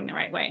isn't going the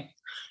right way.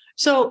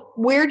 So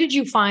where did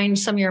you find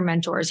some of your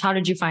mentors? How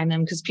did you find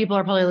them? Because people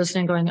are probably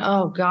listening going,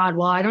 oh God,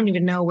 well, I don't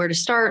even know where to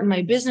start. And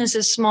my business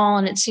is small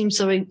and it seems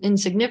so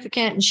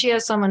insignificant. And she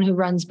has someone who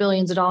runs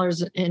billions of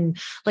dollars in,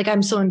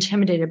 I'm so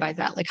intimidated by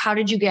that. How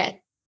did you get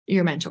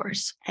your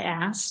mentors?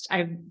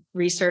 I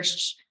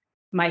researched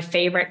my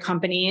favorite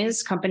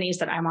companies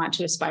that I want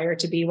to aspire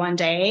to be one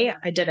day.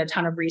 I did a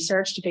ton of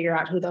research to figure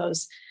out who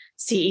those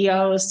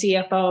CEOs,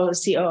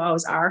 CFOs,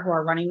 COOs are who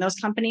are running those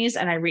companies.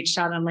 And I reached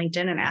out on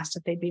LinkedIn and asked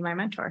if they'd be my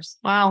mentors.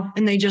 Wow.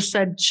 And they just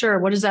said, sure.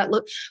 What did that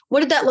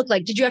look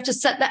like? Did you have to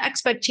set the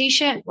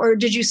expectation, or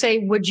did you say,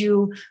 would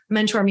you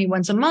mentor me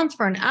once a month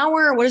for an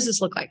hour? What does this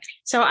look like?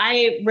 So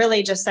I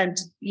really just sent,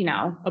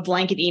 a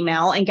blanket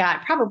email and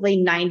got probably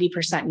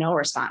 90% no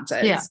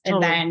responses. Yeah,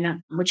 totally. And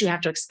then what you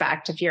have to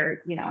expect if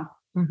you're,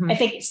 I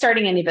think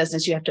starting any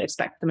business, you have to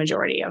expect the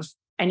majority of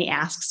any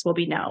asks will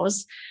be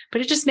no's, but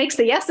it just makes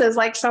the yeses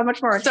so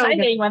much more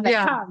exciting when they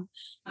come.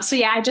 So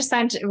I just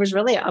sent, it was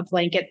really a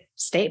blanket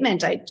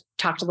statement. I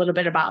talked a little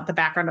bit about the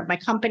background of my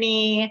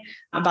company,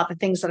 about the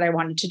things that I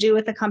wanted to do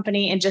with the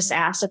company, and just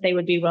asked if they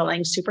would be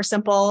willing, super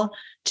simple,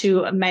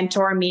 to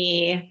mentor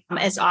me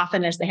as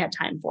often as they had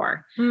time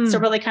for. So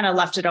really kind of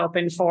left it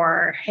open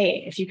for,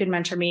 hey, if you can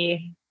mentor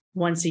me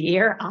once a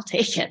year, I'll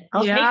take it.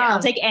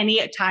 I'll take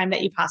any time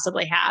that you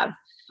possibly have.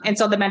 And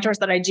so the mentors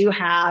that I do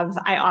have,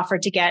 I offer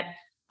to get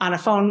on a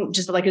phone,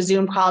 just a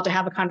Zoom call, to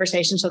have a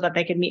conversation so that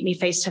they could meet me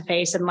face to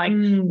face and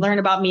learn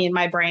about me and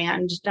my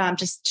brand,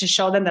 just to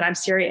show them that I'm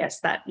serious,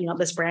 that,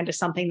 this brand is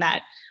something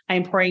that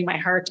I'm pouring my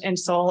heart and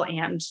soul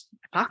and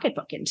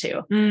pocketbook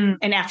into.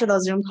 And after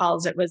those Zoom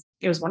calls, it was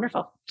it was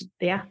wonderful.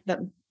 Yeah.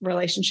 The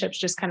relationships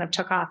just kind of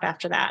took off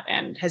after that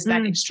and has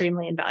been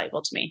extremely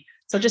invaluable to me.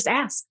 So just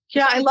ask.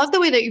 Yeah. I love the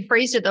way that you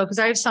phrased it though, because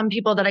I have some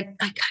people that I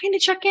kind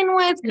of check in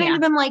with, kind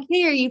of am like,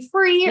 hey, are you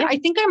free? Yeah. I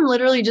think I'm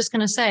literally just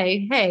going to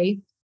say, hey,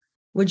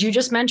 would you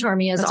just mentor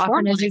me as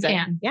often as you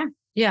can? Yeah.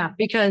 Yeah.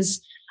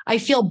 Because I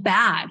feel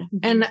bad.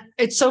 And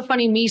it's so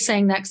funny me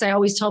saying that because I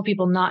always tell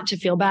people not to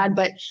feel bad,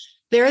 but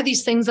there are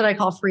these things that I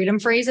call freedom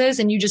phrases.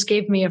 And you just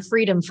gave me a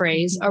freedom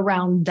phrase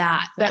around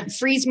that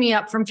frees me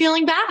up from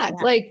feeling bad.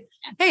 Yeah. Like,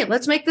 hey,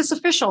 let's make this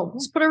official.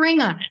 Let's put a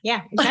ring on it.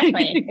 Yeah,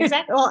 exactly.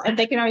 Exactly. Well, and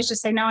they can always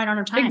just say, no, I don't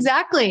have time.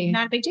 Exactly.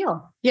 Not a big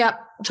deal. Yep.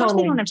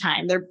 Totally. They don't have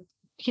time.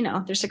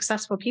 They're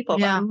successful people,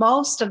 but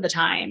most of the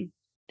time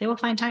they will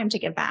find time to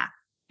give back.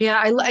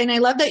 Yeah. And I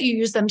love that you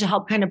use them to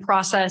help kind of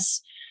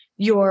process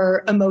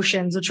your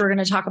emotions, which we're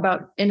going to talk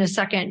about in a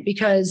second,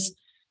 because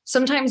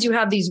sometimes you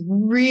have these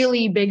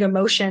really big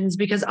emotions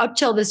because up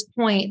till this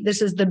point,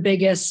 this is the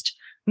biggest,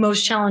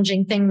 most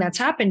challenging thing that's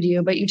happened to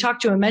you. But you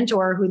talk to a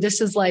mentor who this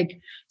is like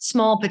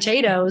small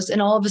potatoes,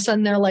 and all of a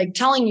sudden they're like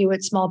telling you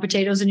it's small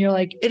potatoes and you're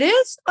like, it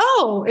is?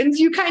 Oh, and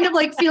you kind of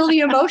like feel the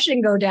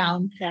emotion go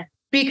down. Yeah.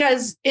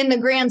 Because in the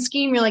grand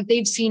scheme, you're like,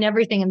 they've seen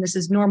everything and this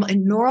is normal.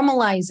 It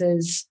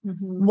normalizes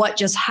what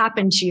just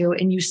happened to you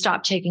and you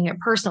stop taking it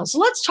personal. So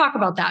let's talk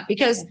about that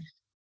because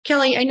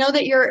Kelly, I know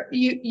that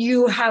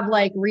you have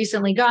like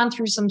recently gone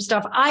through some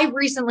stuff. I've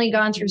recently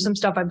gone through some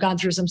stuff. I've gone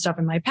through some stuff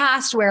in my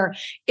past where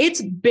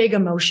it's big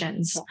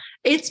emotions.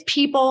 It's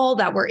people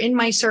that were in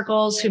my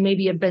circles who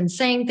maybe have been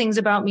saying things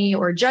about me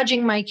or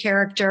judging my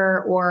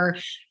character or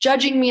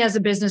judging me as a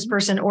business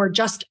person or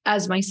just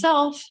as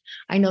myself.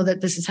 I know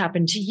that this has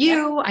happened to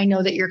you. I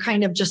know that you're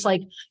kind of just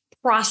like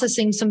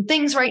processing some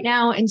things right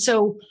now. And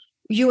so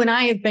you and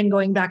I have been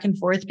going back and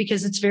forth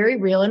because it's very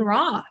real and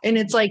raw. And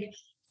it's like,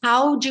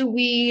 how do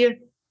we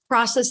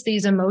process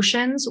these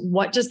emotions?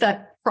 What does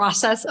that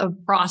process of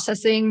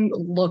processing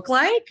look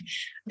like?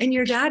 And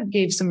your dad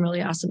gave some really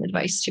awesome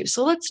advice too.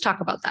 So let's talk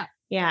about that.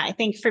 Yeah, I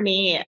think for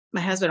me, my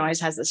husband always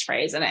has this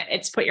phrase, and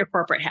it's put your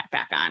corporate hat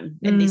back on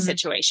in these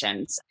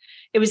situations.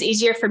 It was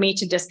easier for me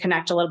to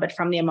disconnect a little bit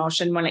from the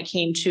emotion when it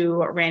came to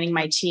running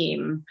my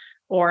team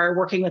or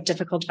working with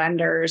difficult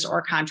vendors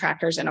or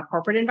contractors in a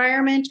corporate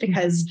environment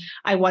because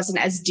I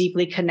wasn't as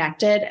deeply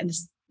connected. And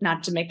this,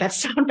 not to make that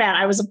sound bad,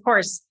 I was, of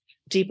course,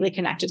 deeply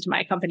connected to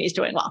my company's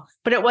doing well,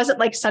 but it wasn't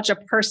like such a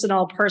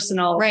personal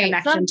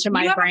connection to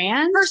my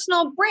brand.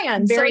 Personal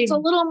brand. So it's a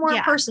little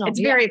more personal. It's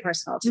very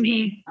personal to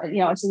me.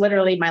 It's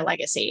literally my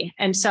legacy.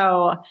 And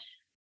so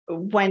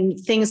when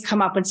things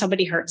come up, when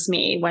somebody hurts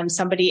me, when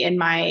somebody in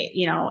my,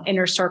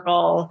 inner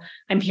circle,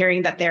 I'm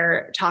hearing that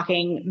they're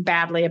talking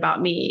badly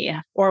about me,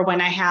 or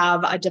when I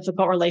have a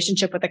difficult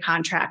relationship with a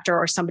contractor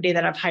or somebody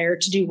that I've hired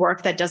to do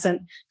work that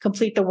doesn't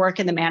complete the work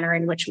in the manner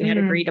in which we had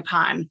agreed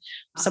upon,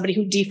 somebody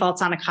who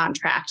defaults on a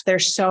contract.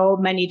 There's so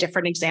many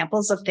different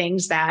examples of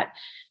things that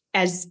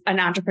as an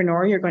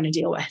entrepreneur, you're going to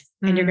deal with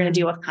and you're going to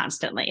deal with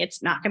constantly.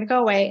 It's not going to go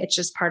away. It's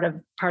just part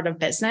of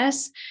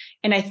business.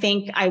 And I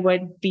think I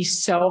would be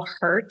so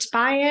hurt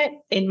by it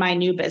in my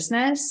new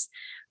business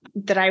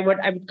that I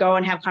would go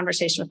and have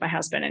conversation with my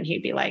husband and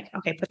he'd be like,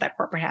 okay, put that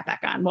corporate hat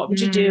back on. What would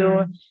you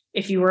do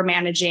if you were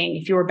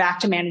back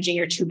to managing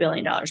your $2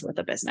 billion worth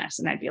of business?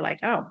 And I'd be like,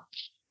 oh,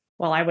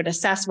 well, I would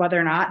assess whether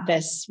or not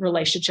this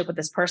relationship with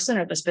this person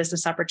or this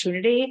business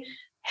opportunity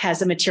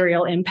has a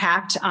material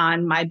impact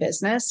on my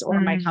business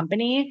or my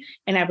company.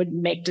 And I would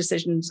make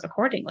decisions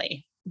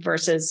accordingly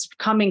versus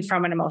coming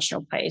from an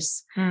emotional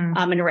place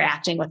and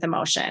reacting with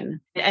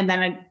emotion. And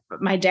then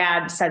my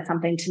dad said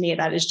something to me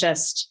that is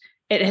just,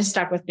 it has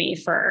stuck with me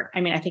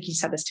I think he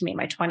said this to me in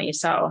my 20s.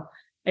 So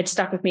it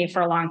stuck with me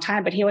for a long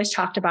time, but he always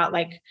talked about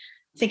like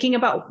thinking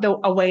about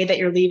a way that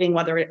you're leaving,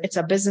 whether it's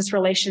a business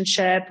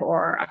relationship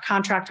or a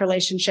contract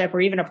relationship, or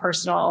even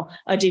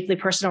a deeply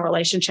personal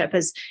relationship,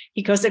 is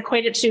he goes,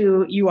 equate it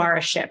to you are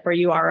a ship or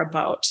you are a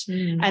boat.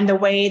 And the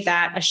way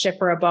that a ship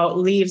or a boat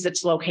leaves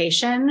its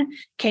location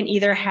can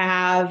either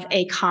have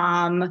a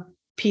calm,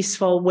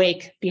 peaceful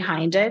wake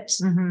behind it,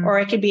 or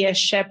it could be a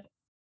ship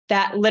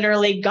that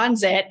literally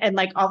guns it. And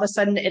like all of a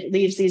sudden it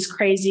leaves these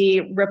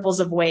crazy ripples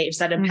of waves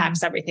that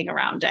impacts everything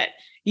around it.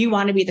 You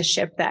want to be the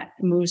ship that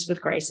moves with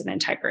grace and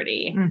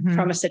integrity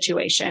from a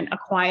situation, a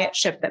quiet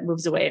ship that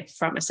moves away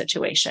from a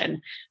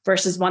situation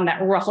versus one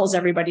that ruffles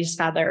everybody's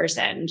feathers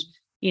and,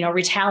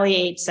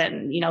 retaliates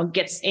and,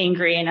 gets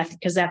angry. And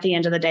because at the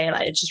end of the day,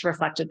 like, it's just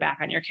reflected back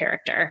on your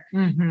character.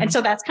 And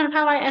so that's kind of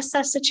how I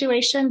assess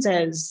situations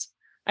is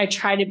I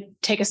try to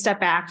take a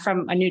step back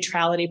from a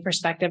neutrality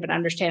perspective and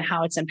understand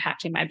how it's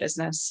impacting my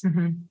business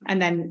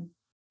and then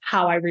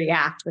how I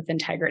react with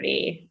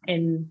integrity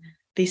in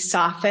the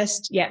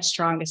softest yet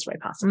strongest way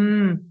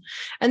possible.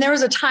 And there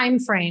was a time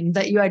frame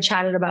that you had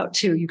chatted about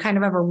too. You kind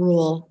of have a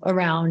rule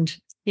around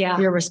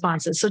your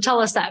responses. So tell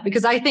us that,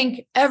 because I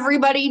think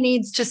everybody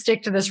needs to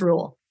stick to this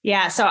rule.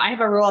 Yeah. So I have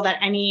a rule that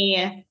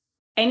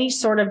any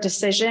sort of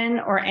decision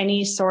or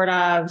any sort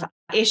of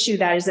issue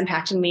that is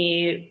impacting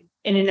me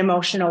in an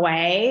emotional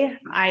way,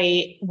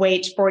 I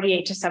wait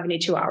 48 to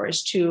 72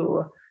 hours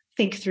to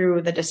think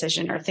through the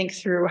decision or think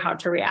through how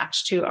to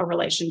react to a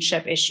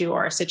relationship issue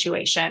or a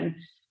situation.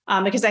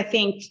 Because I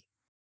think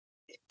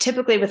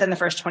typically within the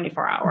first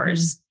 24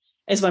 hours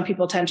is when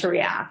people tend to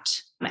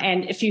react.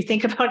 And if you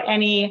think about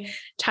any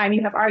time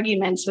you have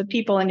arguments with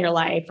people in your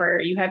life or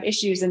you have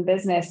issues in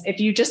business, if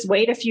you just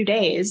wait a few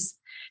days,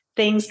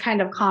 things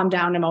kind of calm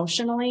down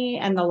emotionally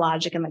and the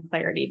logic and the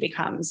clarity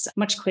becomes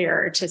much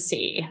clearer to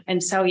see.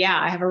 And so, yeah,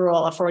 I have a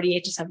rule of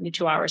 48 to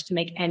 72 hours to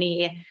make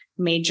any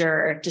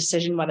major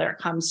decision, whether it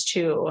comes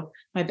to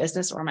my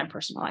business or my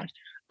personal life.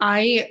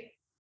 I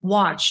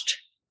watched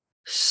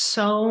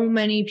so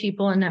many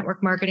people in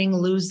network marketing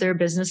lose their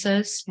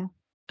businesses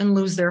and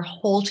lose their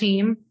whole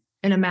team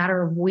in a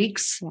matter of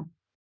weeks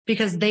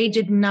because they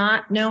did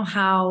not know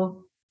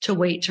how to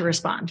wait to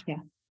respond.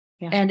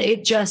 And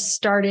it just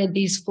started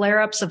these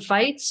flare-ups of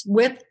fights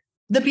with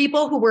the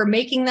people who were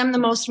making them the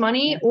most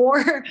money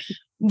or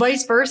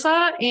vice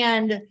versa.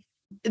 And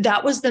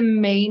that was the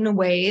main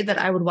way that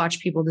I would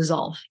watch people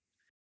dissolve.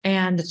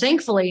 And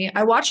thankfully,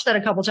 I watched that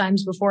a couple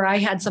times before I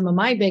had some of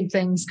my big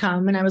things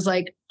come. And I was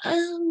like,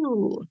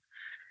 oh,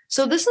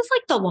 so this is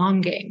like the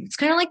long game. It's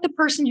kind of like the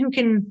person who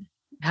can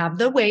have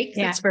the wake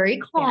that's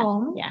very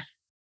calm.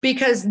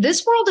 Because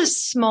this world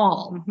is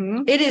small.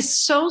 It is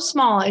so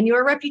small. And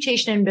your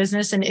reputation in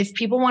business and if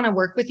people want to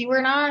work with you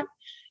or not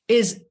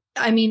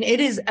it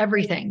is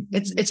everything.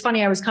 It's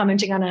funny. I was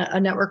commenting on a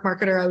network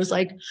marketer. I was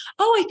like,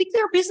 oh, I think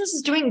their business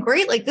is doing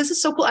great. Like, this is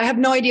so cool. I have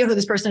no idea who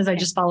this person is. I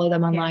just follow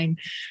them online.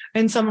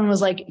 And someone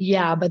was like,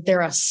 yeah, but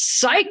they're a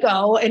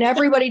psycho and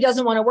everybody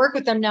doesn't want to work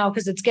with them now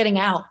because it's getting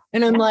out.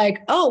 And I'm like,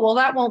 oh, well,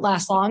 that won't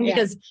last long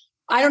because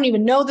I don't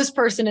even know this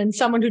person and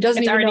someone who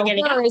doesn't even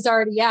know her is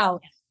already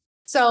out.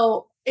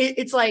 So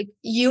it's like,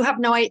 you have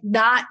no idea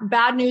that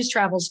bad news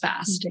travels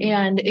fast.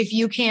 And if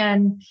you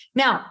can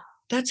now,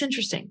 that's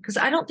interesting because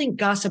I don't think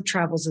gossip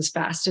travels as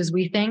fast as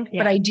we think,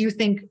 but I do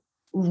think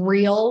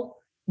real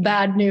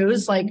bad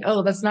news, like,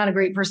 oh, that's not a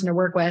great person to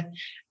work with.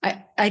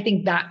 I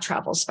think that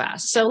travels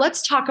fast. So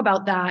let's talk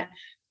about that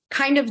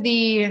kind of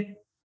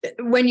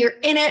when you're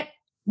in it,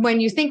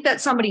 when you think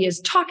that somebody is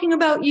talking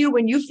about you,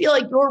 when you feel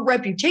like your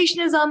reputation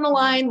is on the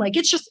line, like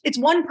it's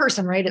one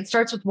person, right? It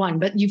starts with one,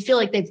 but you feel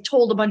like they've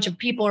told a bunch of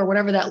people or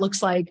whatever that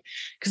looks like,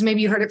 because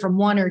maybe you heard it from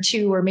one or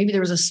two, or maybe there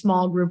was a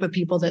small group of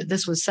people that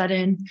this was said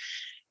in.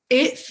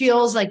 It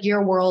feels like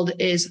your world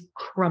is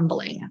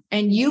crumbling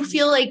and you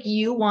feel like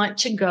you want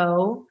to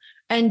go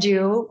and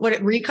do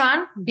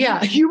recon.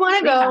 Yeah. You want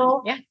to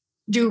go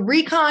do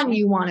recon.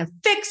 You want to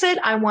fix it.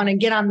 I want to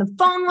get on the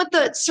phone with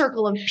the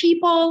circle of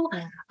people.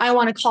 I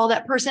want to call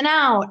that person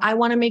out. I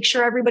want to make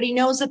sure everybody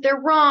knows that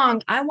they're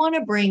wrong. I want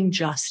to bring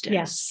justice.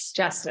 Yes.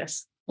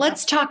 Justice.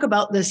 Let's talk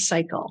about this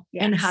cycle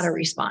and how to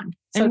respond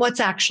and what's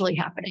actually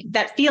happening.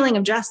 That feeling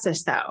of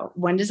justice, though,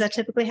 when does that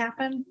typically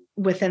happen?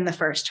 Within the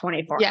first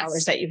 24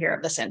 hours that you hear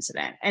of this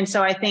incident. And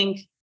so I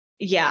think,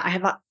 I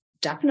have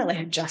definitely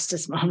had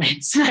justice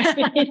moments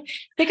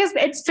because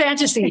it's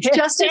fantasy. It's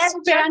justice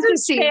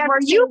fantasy where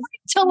you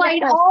to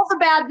light all the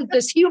bad that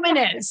this human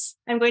is.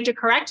 I'm going to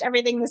correct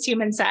everything this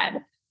human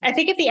said. I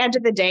think at the end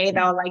of the day,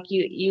 though, like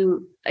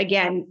you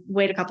again,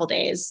 wait a couple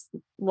days,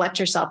 let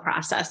yourself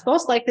process.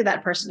 Most likely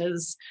that person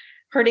is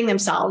hurting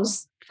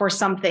themselves for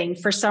something,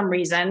 for some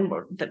reason.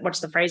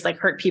 What's the phrase? Like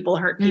hurt people.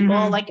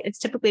 Like it's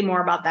typically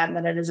more about them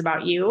than it is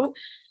about you.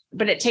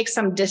 But it takes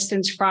some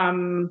distance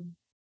from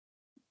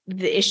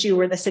the issue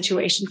or the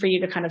situation for you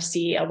to kind of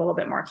see a little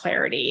bit more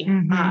clarity,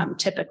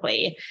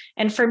 typically.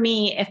 And for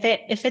me,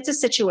 if it's a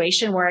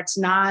situation where it's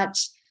not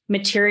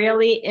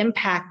materially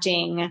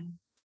impacting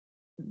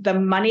the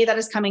money that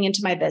is coming into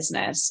my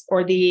business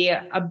or the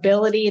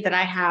ability that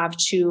I have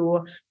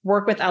to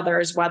work with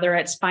others, whether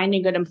it's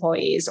finding good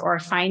employees or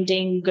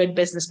finding good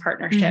business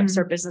partnerships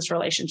or business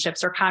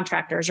relationships or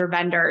contractors or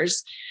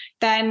vendors,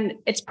 then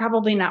it's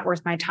probably not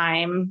worth my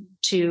time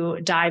to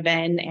dive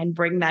in and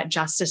bring that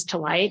justice to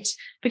light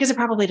because it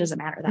probably doesn't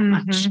matter that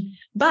much.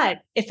 But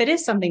if it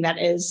is something that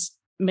is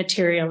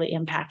materially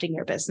impacting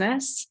your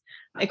business,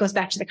 it goes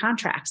back to the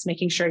contracts,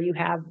 making sure you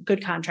have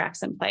good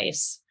contracts in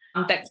place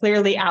that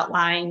clearly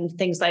outline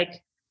things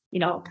like,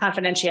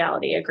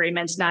 confidentiality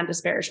agreements,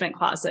 non-disparagement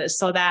clauses,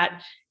 so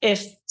that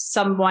if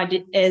someone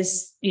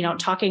is,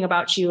 talking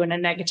about you in a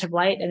negative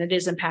light and it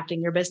is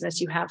impacting your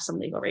business, you have some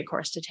legal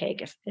recourse to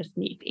take if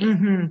need be.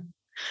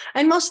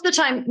 And most of the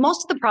time,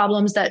 most of the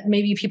problems that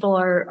maybe people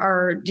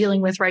are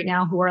dealing with right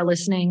now who are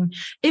listening,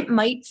 it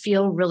might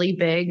feel really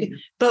big,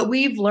 but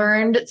we've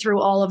learned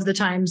through all of the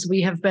times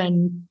we have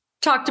been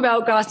talked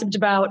about, gossiped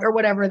about, or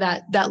whatever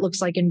that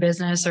looks like in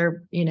business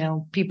or,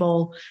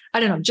 people, I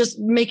don't know, just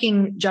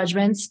making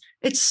judgments.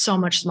 It's so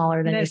much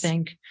smaller than you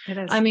think. It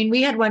is. I mean,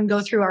 we had one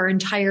go through our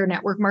entire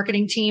network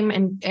marketing team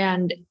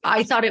and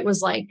I thought it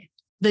was like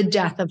the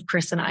death of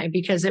Chris and I,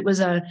 because it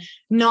was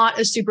not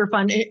a super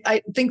fun.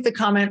 I think the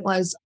comment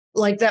was,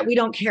 like that we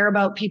don't care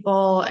about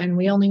people and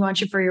we only want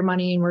you for your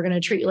money and we're going to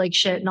treat you like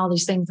shit and all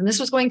these things. And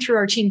this was going through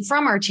our team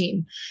from our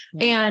team.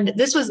 Yeah. And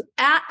this was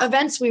at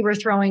events we were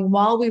throwing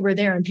while we were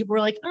there. And people were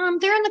like,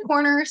 they're in the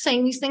corner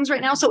saying these things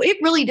right now. So it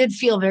really did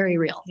feel very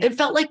real. Yeah. It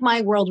felt like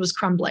my world was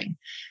crumbling.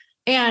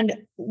 And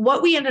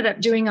what we ended up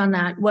doing on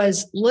that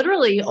was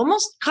literally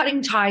almost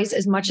cutting ties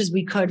as much as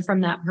we could from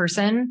that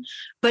person,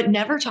 but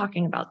never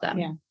talking about them.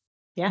 Yeah.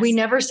 Yes. We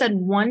never said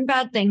one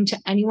bad thing to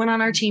anyone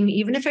on our team.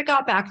 Even if it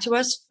got back to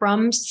us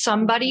from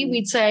somebody,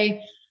 we'd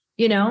say,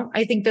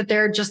 I think that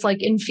they're just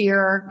like in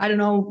fear. I don't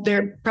know.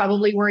 They're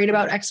probably worried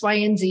about X, Y,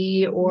 and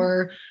Z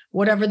or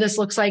whatever this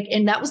looks like.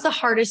 And that was the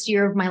hardest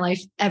year of my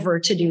life ever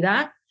to do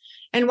that.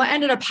 And what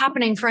ended up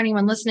happening for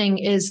anyone listening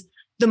is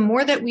the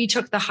more that we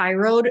took the high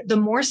road, the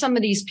more some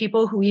of these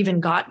people who even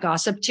got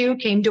gossiped to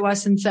came to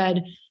us and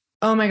said,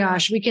 oh my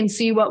gosh, we can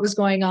see what was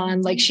going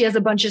on. Like she has a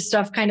bunch of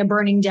stuff kind of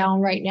burning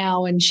down right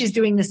now. And she's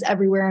doing this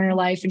everywhere in her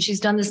life. And she's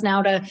done this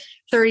now to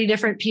 30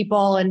 different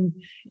people. And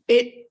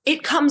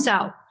it comes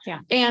out.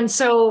 Yeah. And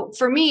so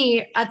for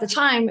me at the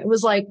time, it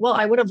was like, well,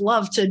 I would have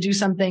loved to do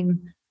something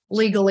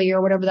legally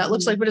or whatever that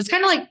looks like, but it's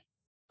kind of like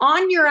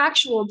on your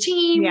actual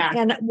team. Yeah.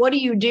 And what do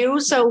you do?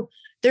 So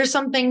there's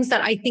some things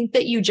that I think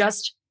that you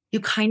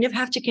kind of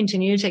have to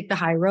continue to take the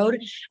high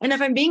road. And if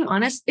I'm being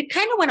honest, it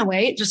kind of went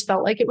away. It just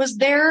felt like it was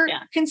there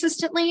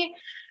consistently.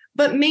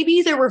 But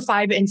maybe there were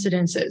 5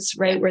 incidences,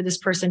 right, where this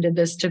person did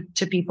this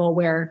to people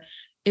where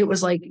it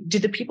was like, do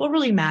the people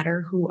really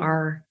matter who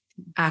are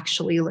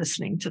actually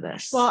listening to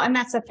this? Well, and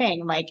that's the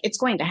thing, like it's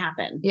going to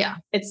happen. Yeah.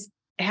 It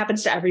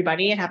happens to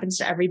everybody. It happens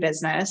to every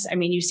business. I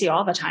mean, you see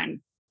all the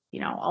time,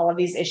 all of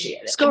these issues.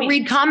 Just go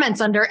read comments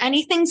under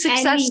anything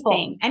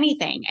successful.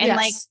 Anything. And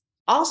like,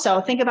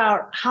 also think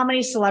about how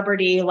many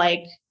celebrity,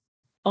 like,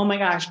 oh my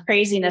gosh,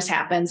 craziness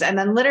happens. And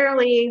then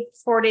literally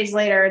 4 days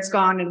later, it's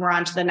gone and we're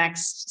on to the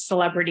next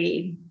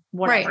celebrity,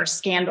 whatever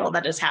scandal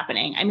that is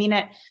happening. I mean,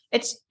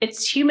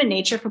 it's human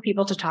nature for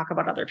people to talk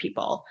about other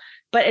people,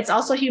 but it's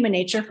also human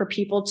nature for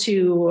people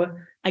to,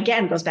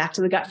 again, goes back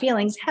to the gut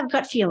feelings, have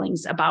gut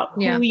feelings about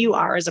who you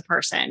are as a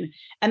person.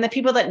 And the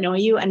people that know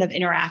you and have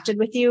interacted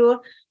with you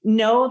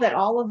know that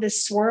all of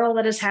this swirl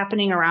that is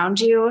happening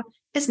around you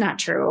is not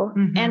true.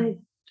 Mm-hmm. And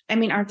I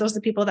mean, aren't those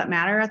the people that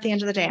matter at the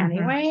end of the day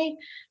anyway?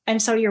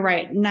 And so you're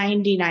right.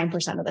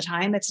 99% of the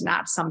time, it's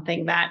not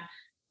something that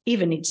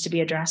even needs to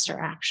be addressed or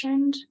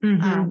actioned.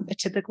 It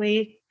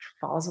typically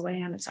falls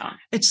away on its own.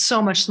 It's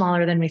so much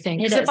smaller than we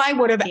think. Because if I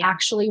would have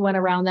actually went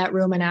around that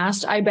room and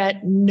asked, I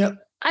bet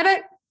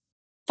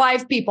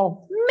 5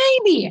 people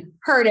maybe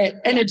heard it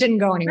and it didn't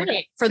go anywhere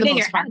for the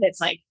most part. It's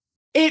like,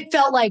 it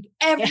felt like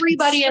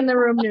everybody in the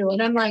room knew.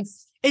 And I'm like,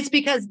 it's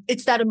because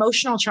it's that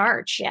emotional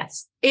charge.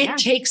 Yes. It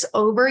takes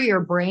over your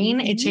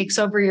brain. It takes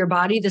over your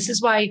body. This is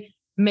why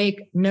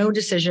make no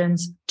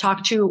decisions.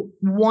 Talk to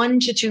 1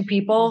 to 2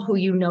 people who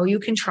you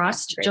can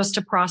trust just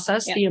to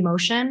process the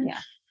emotion. Yeah.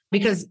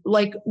 Because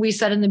like we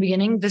said in the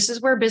beginning, this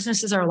is where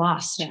businesses are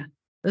lost. Yeah.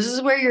 This is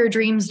where your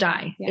dreams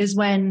die, is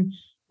when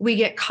we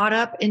get caught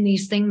up in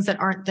these things that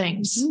aren't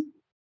things.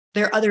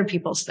 They're other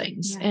people's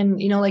things. Yeah.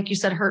 And, like you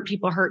said, hurt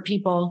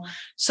people.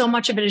 So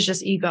much of it is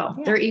just ego.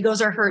 Yeah. Their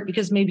egos are hurt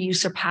because maybe you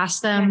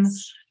surpass them.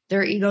 Yes.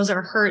 Their egos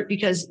are hurt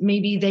because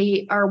maybe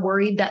they are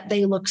worried that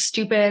they look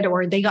stupid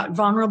or they got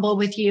vulnerable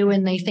with you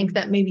and they think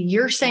that maybe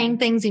you're saying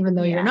things even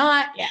though you're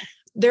not. Yeah.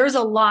 There's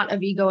a lot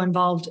of ego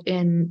involved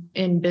in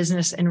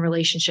business and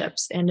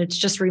relationships. And it's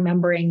just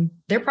remembering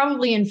they're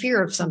probably in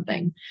fear of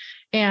something.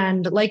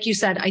 And like you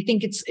said, I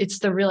think it's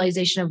the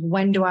realization of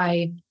when do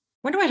I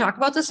talk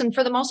about this? And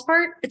for the most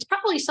part, it's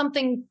probably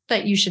something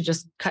that you should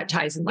just cut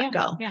ties and let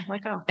go. Yeah,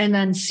 let go. And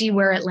then see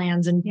where it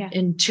lands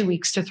in 2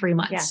 weeks to 3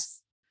 months. Yes.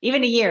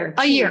 Even a year.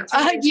 A year.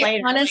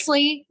 Later,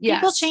 honestly,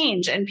 people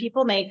change and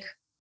people make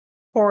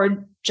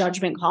poor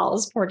judgment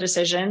calls, poor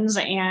decisions.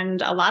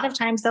 And a lot of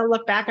times they'll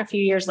look back a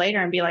few years later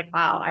and be like,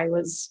 wow, I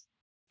was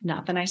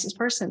not the nicest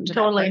person to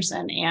that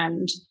person.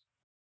 And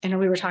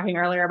we were talking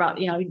earlier about,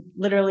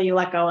 literally you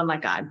let go and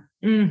let God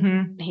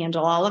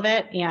handle all of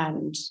it.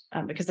 And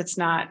because it's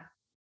not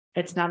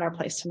our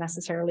place to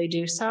necessarily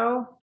do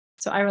so.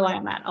 So I rely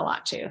on that a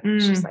lot too.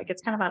 It's just like,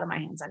 it's kind of out of my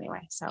hands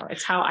anyway. So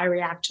it's how I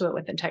react to it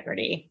with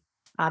integrity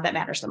that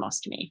matters the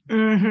most to me.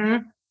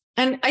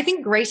 And I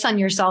think grace on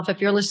yourself, if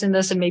you're listening to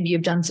this and maybe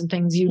you've done some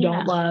things you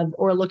don't love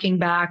or looking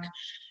back,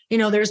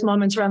 there's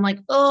moments where I'm like,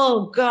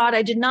 oh God,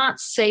 I did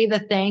not say the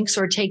thanks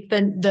or take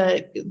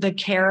the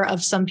care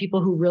of some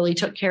people who really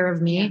took care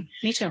of me.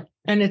 Yeah, me too.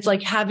 And it's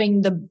like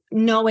having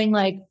knowing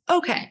like,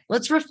 okay,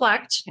 let's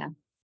reflect. Yeah.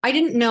 I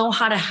didn't know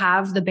how to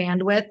have the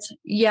bandwidth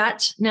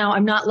yet. Now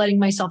I'm not letting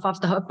myself off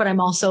the hook, but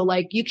I'm also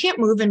like, you can't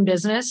move in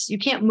business. You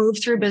can't move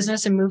through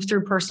business and move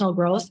through personal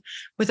growth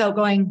without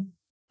going,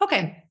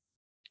 okay,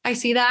 I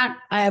see that.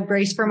 I have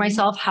grace for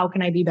myself. How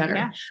can I be better?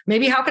 Yeah.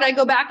 Maybe how could I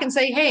go back and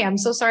say, hey, I'm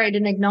so sorry I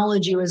didn't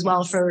acknowledge you as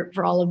well for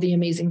all of the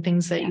amazing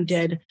things that you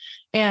did.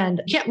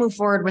 And can't move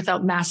forward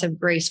without massive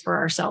grace for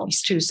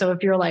ourselves too. So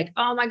if you're like,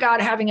 oh my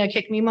God, having a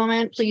kick me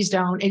moment, please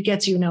don't. It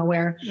gets you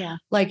nowhere. Yeah.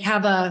 Like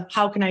have a,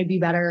 how can I be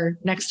better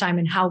next time?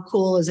 And how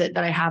cool is it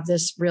that I have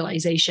this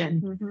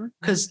realization?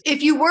 Because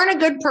if you weren't a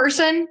good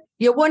person,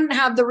 you wouldn't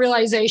have the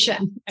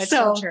realization. It's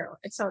so true.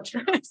 It's so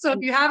true. So if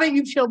you have it,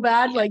 you feel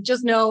bad, like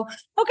just know,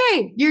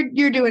 okay,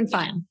 you're doing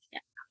fine. Yeah.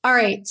 All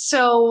right.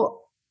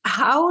 So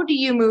how do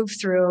you move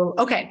through?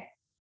 Okay.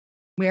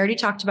 We already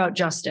talked about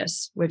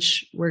justice,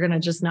 which we're going to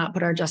just not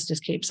put our justice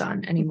capes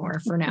on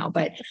anymore for now.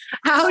 But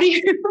how do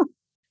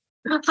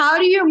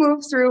you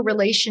move through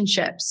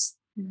relationships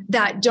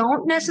that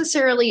don't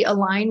necessarily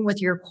align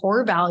with your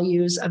core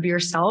values of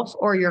yourself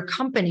or your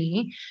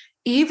company,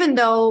 even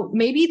though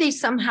maybe they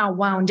somehow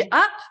wound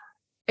up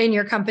in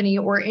your company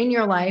or in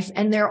your life,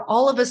 and they're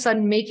all of a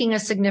sudden making a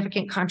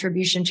significant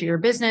contribution to your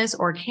business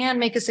or can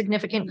make a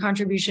significant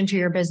contribution to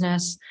your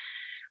business?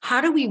 How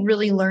do we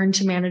really learn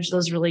to manage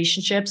those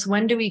relationships?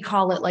 When do we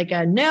call it like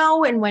a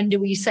no? And when do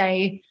we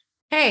say,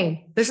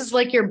 hey, this is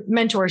like your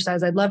mentor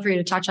says, I'd love for you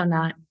to touch on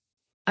that.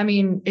 I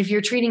mean, if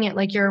you're treating it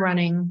like you're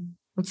running,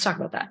 let's talk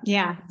about that.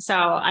 Yeah. So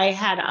I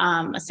had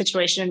a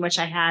situation in which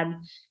I had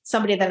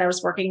somebody that I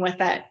was working with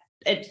that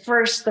at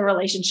first the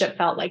relationship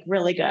felt like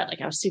really good. Like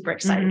I was super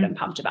excited and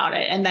pumped about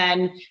it. And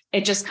then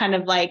it just kind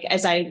of like,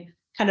 as I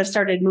kind of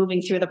started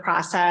moving through the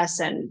process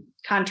and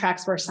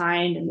contracts were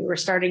signed and we were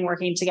starting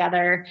working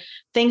together,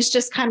 things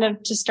just kind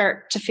of to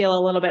start to feel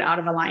a little bit out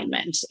of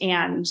alignment.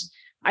 And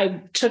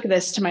I took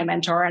this to my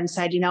mentor and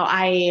said,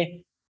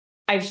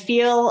 I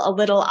feel a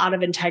little out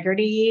of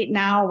integrity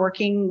now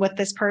working with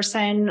this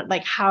person.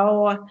 Like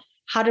how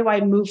do I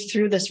move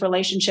through this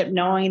relationship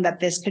knowing that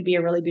this could be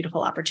a really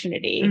beautiful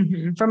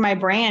opportunity for my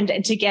brand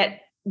and to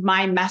get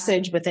my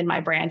message within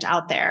my brand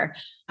out there?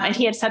 And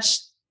he had such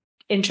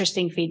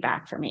interesting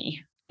feedback for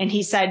me. And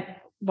he said,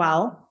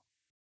 well,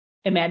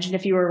 imagine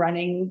if you were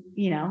running,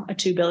 a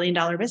 $2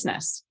 billion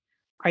business.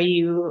 Are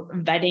you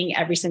vetting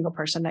every single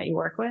person that you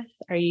work with?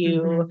 Are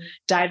you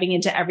diving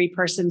into every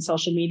person's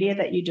social media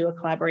that you do a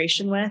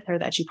collaboration with or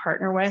that you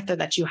partner with or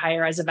that you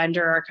hire as a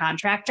vendor or a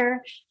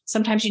contractor?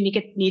 Sometimes you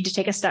need to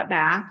take a step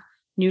back,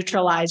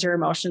 neutralize your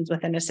emotions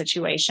within a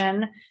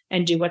situation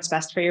and do what's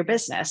best for your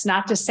business.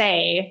 Not to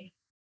say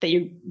that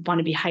you want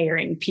to be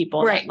hiring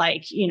people that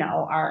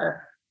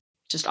are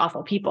just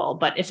awful people.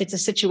 But if it's a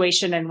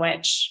situation in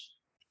which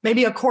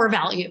maybe a core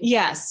value.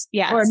 Yes.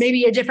 Or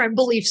maybe a different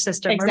belief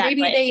system. Exactly. Or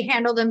maybe they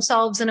handle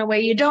themselves in a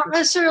way you don't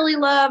necessarily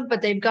love,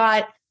 but they've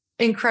got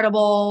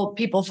incredible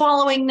people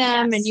following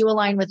them and you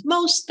align with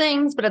most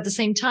things, but at the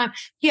same time,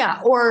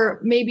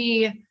 or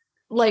maybe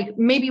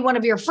one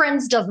of your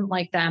friends doesn't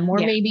like them, or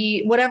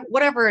maybe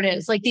whatever it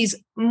is, like these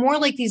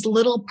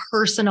little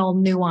personal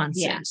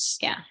nuances.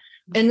 Yeah.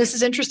 And this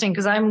is interesting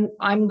because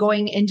I'm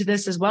going into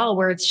this as well,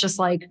 where it's just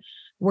like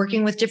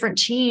working with different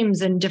teams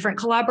and different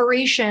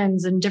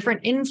collaborations and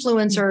different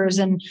influencers.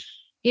 And,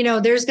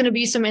 there's going to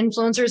be some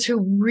influencers who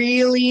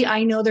really,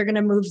 I know they're going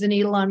to move the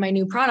needle on my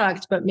new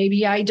product, but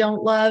maybe I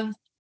don't love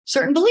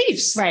certain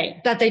beliefs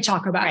that they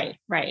talk about.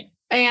 Right.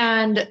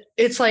 And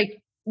it's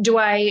like, do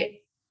I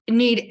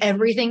need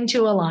everything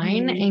to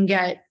align and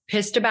get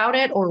pissed about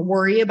it or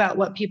worry about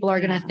what people are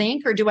going to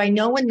think? Or do I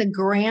know in the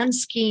grand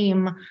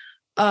scheme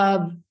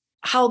of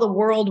how the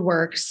world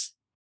works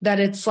that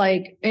it's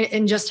like,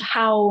 and just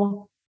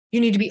how you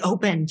need to be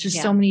open to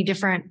so many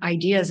different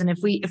ideas. And if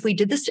we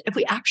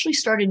actually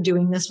started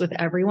doing this with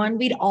everyone,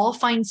 we'd all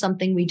find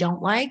something we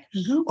don't like,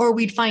 or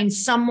we'd find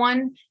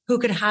someone who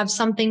could have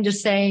something to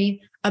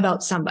say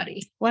about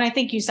somebody. When I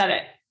think you said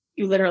it,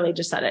 you literally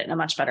just said it in a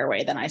much better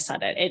way than I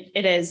said it.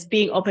 It is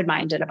being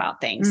open-minded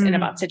about things and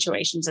about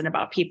situations and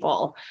about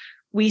people.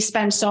 We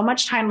spend so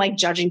much time like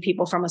judging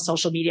people from a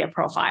social media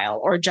profile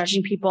or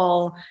judging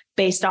people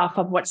based off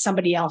of what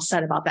somebody else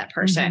said about that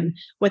person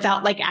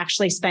without like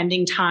actually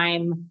spending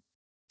time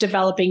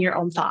developing your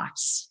own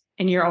thoughts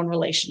and your own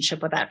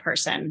relationship with that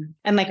person.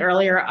 And like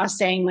earlier, us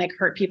saying like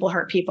hurt people,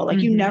 like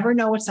you never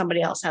know what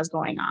somebody else has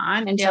going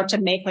on. And so to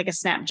make like a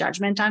snap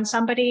judgment on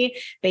somebody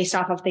based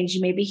off of things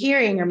you may be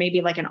hearing, or maybe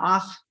like an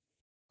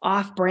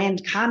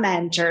off-brand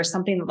comment or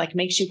something that like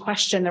makes you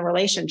question the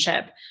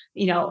relationship,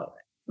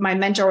 my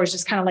mentor was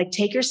just kind of like,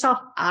 take yourself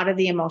out of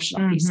the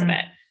emotional piece of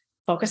it,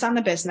 focus on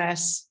the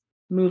business,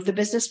 move the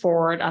business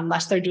forward,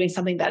 unless they're doing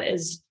something that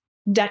is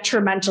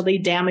detrimentally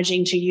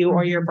damaging to you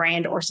or your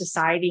brand or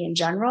society in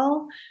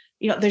general.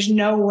 There's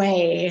no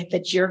way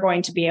that you're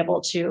going to be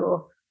able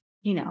to,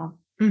 know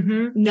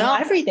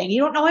everything.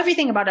 You don't know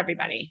everything about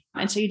everybody.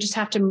 And so you just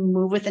have to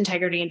move with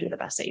integrity and do the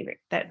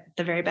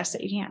very best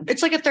that you can.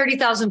 It's like a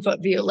 30,000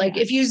 foot view. Like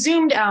if you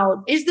zoomed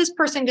out, is this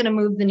person going to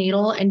move the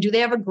needle and do they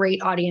have a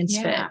great audience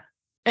fit?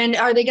 And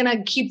are they going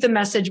to keep the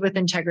message with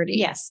integrity?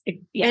 Yes.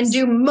 And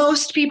do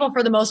most people,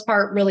 for the most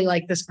part, really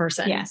like this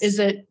person? Yes. Is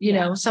it,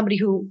 somebody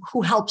who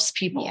helps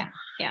people?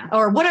 Yeah.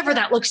 Or whatever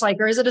that looks like?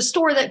 Or is it a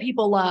store that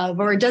people love?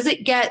 Or does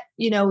it get,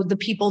 the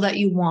people that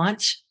you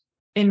want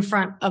in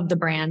front of the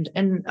brand.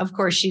 And of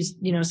course, she's,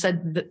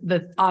 said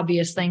the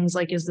obvious things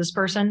like, is this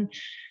person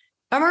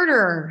a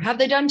murderer? Have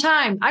they done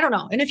time? I don't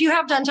know. And if you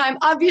have done time,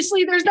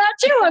 obviously there's that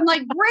too. I'm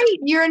like, great,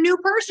 you're a new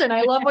person.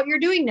 I love what you're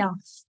doing now.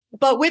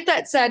 But with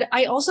that said,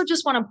 I also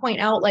just want to point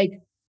out, like,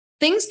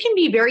 things can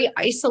be very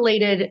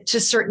isolated to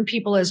certain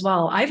people as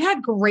well. I've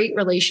had great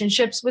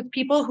relationships with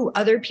people who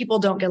other people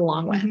don't get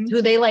along with,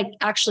 who they like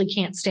actually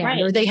can't stand,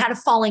 or they had a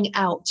falling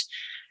out.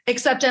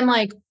 Except I'm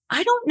like,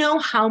 I don't know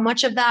how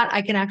much of that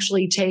I can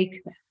actually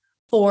take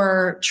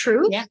for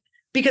truth,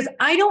 because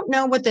I don't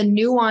know what the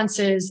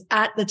nuances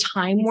at the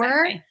time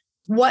were,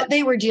 what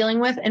they were dealing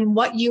with, and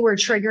what you were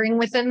triggering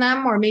within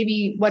them, or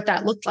maybe what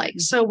that looked like.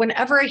 So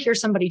whenever I hear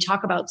somebody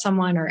talk about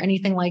someone or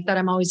anything like that,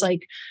 I'm always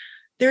like,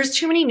 there's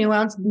too many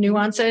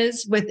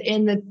nuances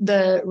within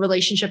the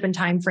relationship and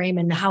time frame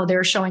and how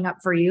they're showing up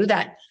for you,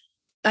 that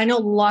I know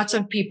lots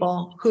of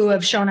people who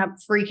have shown up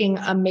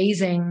freaking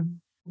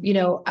amazing,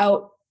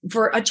 out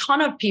for a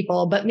ton of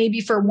people, but maybe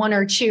for one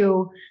or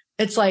two,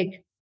 it's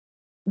like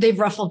they've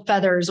ruffled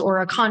feathers or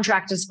a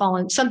contract has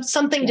fallen.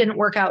 Something didn't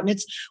work out. And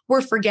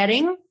we're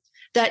forgetting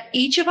that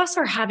each of us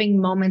are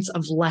having moments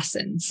of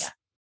lessons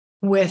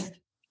with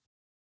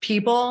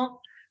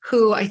people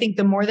who, I think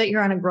the more that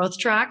you're on a growth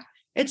track,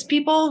 it's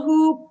people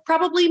who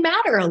probably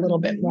matter a little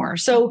bit more.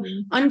 So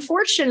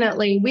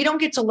unfortunately, we don't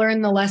get to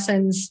learn the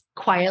lessons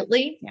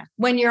quietly.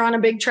 When you're on a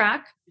big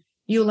track,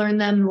 you learn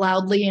them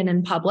loudly and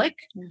in public.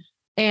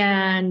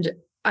 And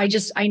I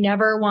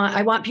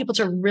want people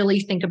to really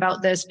think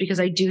about this,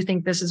 because I do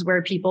think this is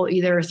where people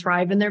either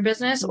thrive in their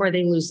business or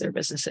they lose their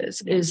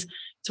businesses. It's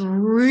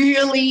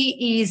really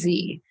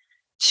easy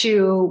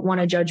to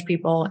want to judge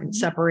people and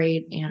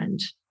separate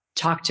and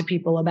talk to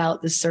people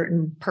about this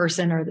certain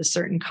person or this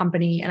certain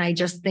company. And I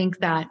just think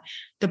that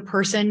the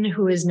person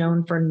who is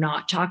known for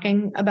not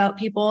talking about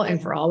people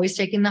and for always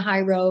taking the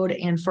high road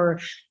and for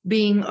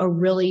being a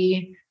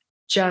really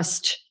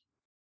just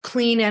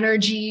clean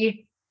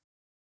energy,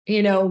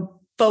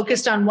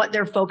 focused on what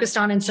they're focused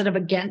on instead of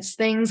against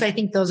things, I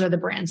think those are the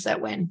brands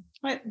that win.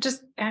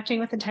 Just acting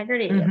with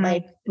integrity,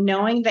 like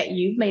knowing that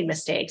you've made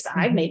mistakes.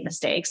 I've made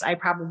mistakes. I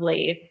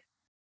probably,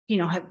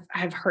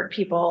 have hurt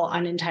people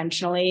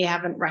unintentionally,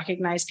 haven't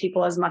recognized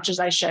people as much as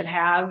I should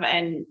have.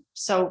 And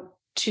so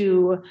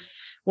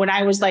when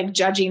I was like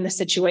judging the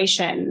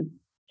situation,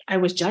 I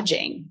was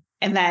judging.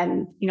 And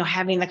then,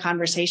 having the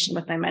conversation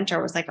with my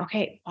mentor was like,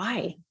 okay,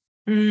 why?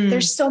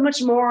 There's so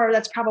much more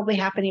that's probably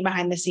happening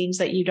behind the scenes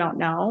that you don't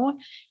know.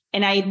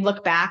 And I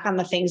look back on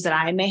the things that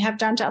I may have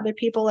done to other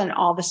people and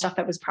all the stuff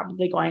that was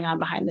probably going on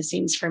behind the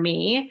scenes for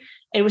me.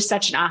 It was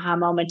such an aha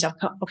moment of,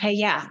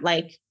 okay,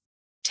 like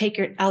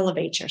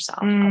elevate yourself.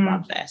 I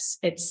love this.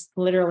 It's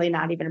literally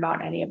not even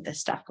about any of this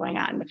stuff going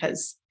on,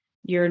 because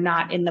you're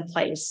not in the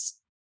place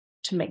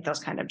to make those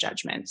kind of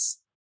judgments.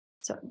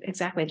 So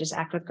exactly, just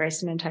act with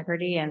grace and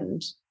integrity,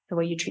 and the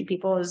way you treat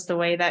people is the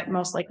way that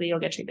most likely you'll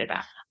get treated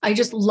back. I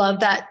just love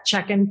that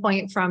check-in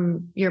point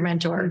from your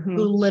mentor,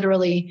 who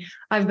literally,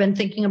 I've been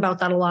thinking about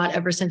that a lot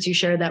ever since you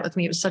shared that with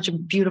me. It was such a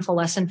beautiful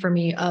lesson for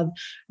me of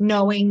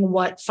knowing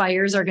what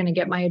fires are going to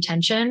get my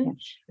attention.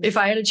 If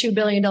I had a $2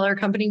 billion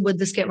company, would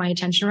this get my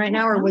attention right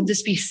now? Or would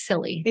this be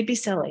silly? It'd be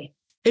silly.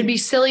 It'd be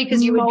silly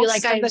because you would be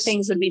like, the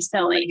things would be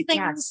silly.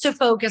 Things to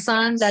focus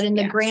on that in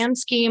the grand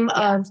scheme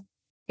of,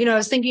 I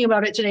was thinking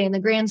about it today in the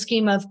grand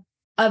scheme of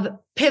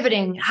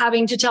pivoting,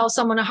 having to tell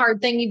someone a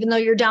hard thing, even though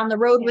you're down the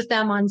road with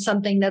them on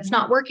something that's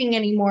not working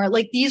anymore.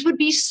 Like, these would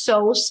be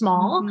so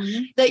small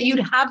that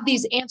you'd have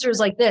these answers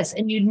like this,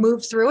 and you'd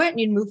move through it, and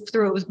you'd move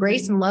through it with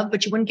grace and love,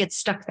 but you wouldn't get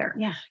stuck there.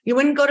 You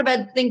wouldn't go to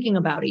bed thinking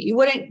about it. You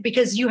wouldn't,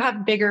 because you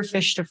have bigger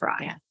fish to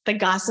fry. The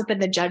gossip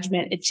and the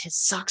judgment, it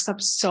just sucks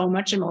up so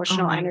much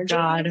emotional energy.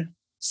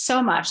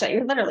 So much that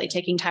you're literally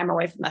taking time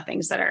away from the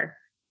things that are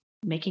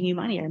making you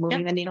money or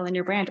moving the needle in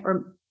your brand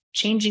or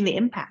changing the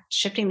impact,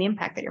 shifting the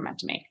impact that you're meant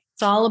to make.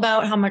 It's all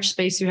about how much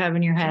space you have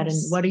in your head and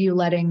what are you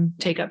letting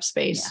take up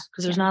space?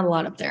 Because there's not a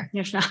lot up there.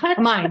 There's not.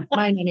 Mine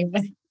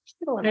anyway.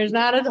 There's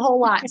not a whole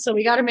lot. So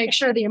we got to make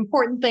sure the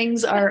important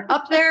things are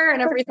up there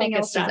and everything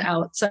else is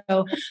out. So,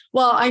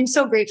 well, I'm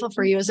so grateful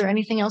for you. Is there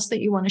anything else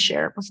that you want to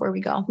share before we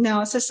go?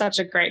 No, this is such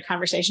a great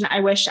conversation.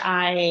 I wish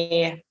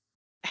I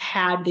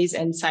had these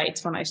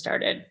insights when I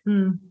started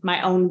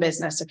my own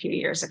business a few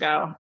years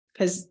ago,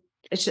 because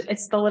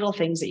it's the little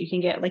things that you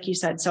can get, like you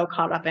said, so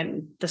caught up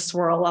in the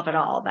swirl of it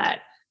all that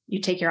you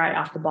take your eye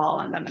off the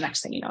ball. And then the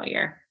next thing you know,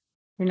 you're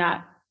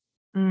not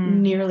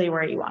nearly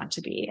where you want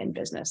to be in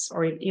business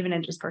or even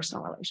in just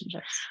personal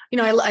relationships.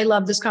 I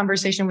love this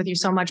conversation with you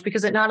so much,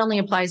 because it not only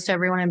applies to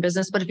everyone in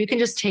business, but if you can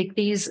just take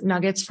these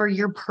nuggets for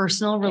your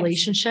personal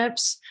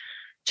relationships,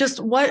 just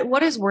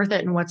what is worth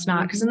it and what's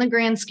not. Because in the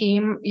grand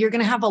scheme, you're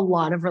going to have a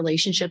lot of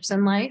relationships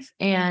in life.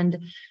 And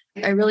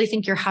I really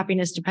think your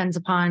happiness depends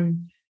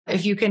upon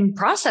if you can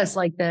process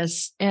like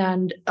this.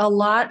 And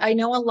I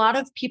know a lot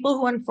of people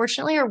who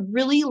unfortunately are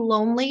really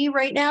lonely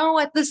right now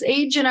at this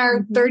age in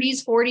our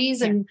 30s,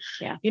 40s. And,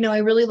 I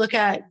really look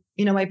at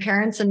my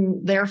parents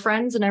and their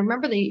friends. And I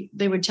remember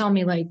they would tell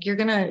me like, you're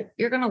going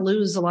to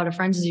lose a lot of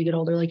friends as you get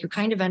older. Like you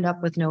kind of end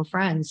up with no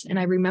friends. And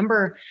I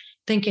remember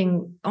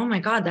thinking, oh my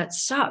God, that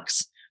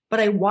sucks. But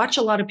I watch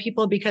a lot of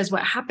people because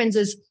what happens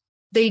is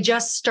they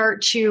just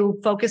start to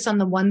focus on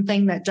the one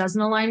thing that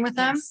doesn't align with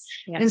them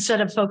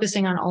instead of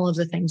focusing on all of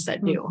the things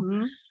that do.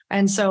 Mm-hmm.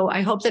 And so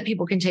I hope that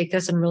people can take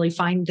this and really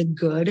find the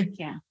good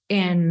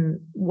in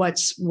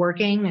what's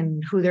working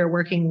and who they're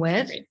working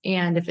with. Right.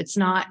 And if it's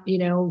not,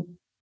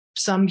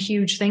 some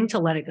huge thing, to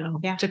let it go,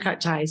 to cut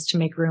ties, to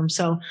make room.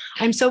 So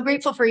I'm so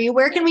grateful for you.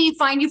 Where can we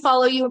find you,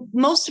 follow you?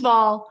 Most of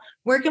all,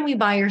 where can we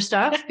buy your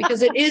stuff?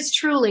 Because it is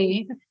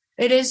truly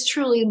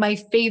my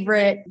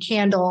favorite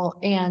candle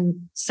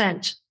and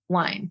scent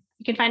line.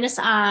 You can find us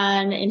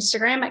on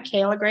Instagram at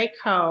Cayla Gray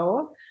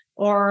Co.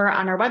 or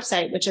on our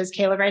website, which is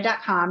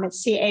caylagray.com.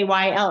 It's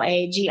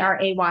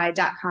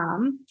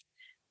CAYLAGRAY.com.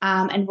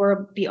 And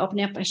we'll be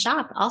opening up a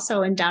shop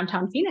also in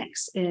downtown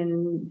Phoenix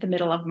in the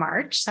middle of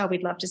March. So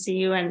we'd love to see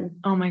you. And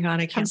oh my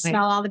God, I can't wait.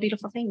 Smell all the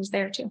beautiful things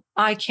there too.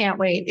 I can't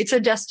wait. It's a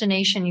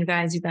destination, you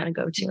guys. You got to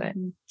go to it.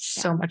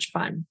 So much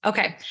fun.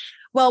 Okay.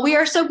 Well, we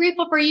are so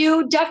grateful for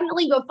you.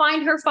 Definitely go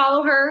find her,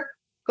 follow her,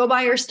 go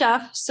buy her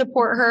stuff,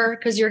 support her,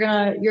 because you're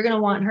gonna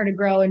want her to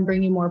grow and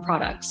bring you more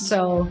products.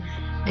 So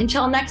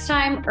until next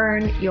time,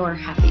 earn your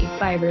happy.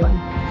 Bye, everyone.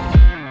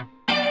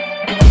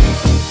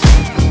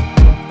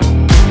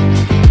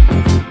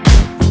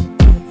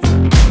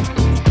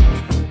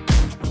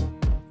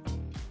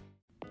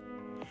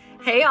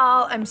 Hey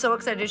all, I'm so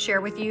excited to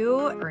share with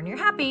you, Earn Your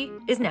Happy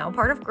is now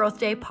part of Growth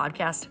Day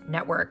Podcast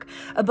Network.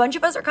 A bunch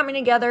of us are coming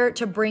together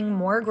to bring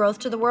more growth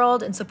to the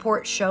world and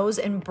support shows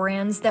and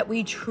brands that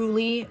we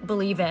truly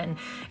believe in.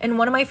 And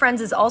one of my friends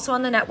is also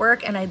on the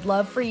network, and I'd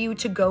love for you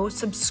to go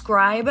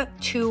subscribe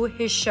to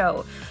his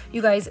show.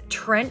 You guys,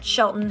 Trent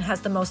Shelton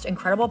has the most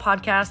incredible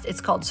podcast. It's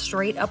called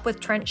Straight Up with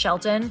Trent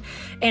Shelton,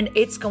 and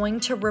it's going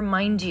to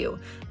remind you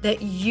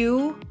that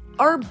you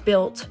are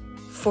built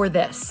for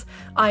this.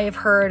 I have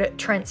heard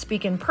Trent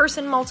speak in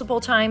person multiple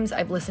times.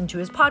 I've listened to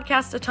his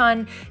podcast a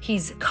ton.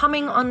 He's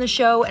coming on the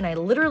show, and I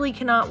literally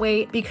cannot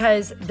wait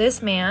because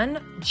this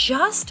man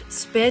just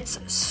spits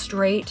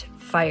straight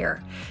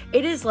fire.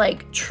 It is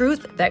like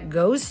truth that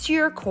goes to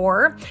your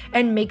core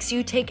and makes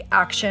you take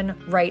action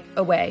right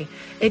away.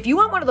 If you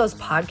want one of those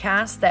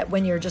podcasts that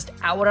when you're just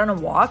out on a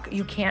walk,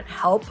 you can't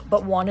help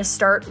but want to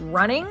start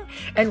running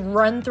and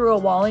run through a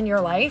wall in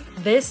your life,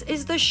 this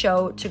is the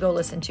show to go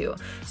listen to.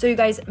 So you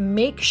guys,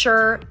 make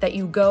sure that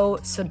you go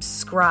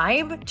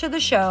subscribe to the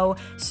show,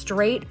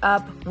 Straight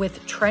Up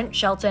with Trent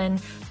Shelton.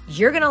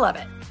 You're going to love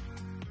it.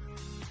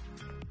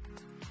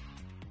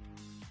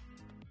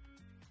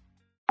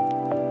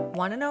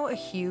 Want to know a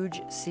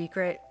huge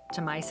secret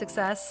to my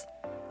success?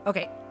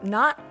 Okay,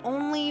 not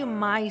only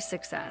my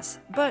success,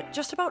 but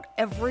just about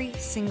every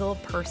single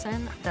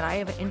person that I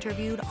have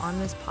interviewed on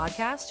this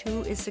podcast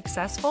who is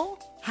successful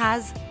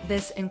has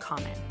this in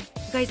common.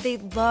 You guys, they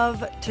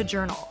love to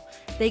journal.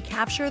 They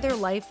capture their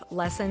life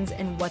lessons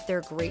and what they're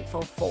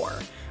grateful for.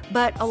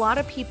 But a lot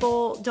of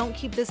people don't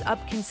keep this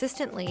up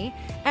consistently.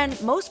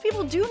 And most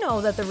people do know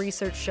that the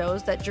research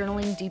shows that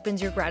journaling deepens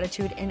your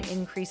gratitude and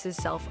increases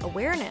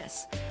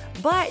self-awareness.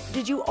 But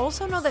did you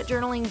also know that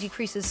journaling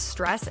decreases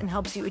stress and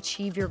helps you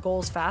achieve your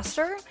goals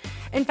faster?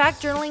 In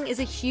fact, journaling is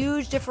a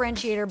huge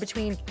differentiator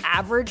between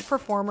average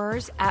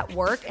performers at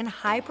work and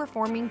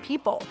high-performing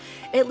people.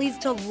 It leads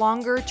to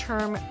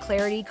longer-term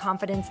clarity,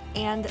 confidence,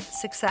 and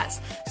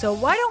success. So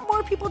why don't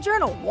more people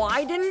journal?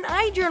 Why didn't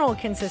I journal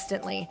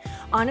consistently?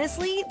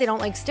 Honestly, they don't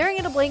like staring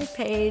at a blank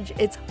page.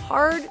 It's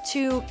hard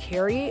to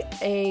carry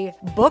a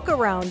book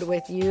around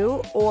with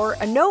you or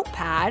a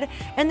notepad,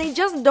 and they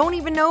just don't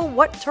even know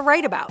what to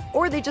write about,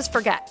 or they just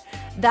forget.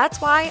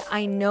 That's why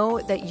I know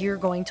that you're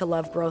going to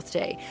love Growth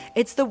Day.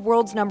 It's the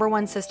world's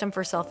 #1 system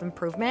for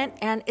self-improvement,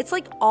 and it's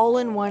like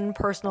all-in-one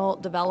personal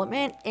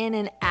development in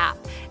an app.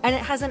 And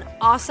it has an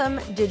awesome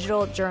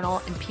digital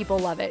journal, and people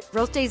love it.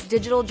 Growth Day's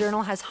digital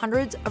journal has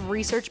hundreds of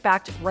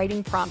research-backed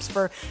writing prompts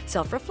for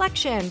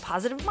self-reflection,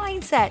 positive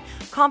mindset,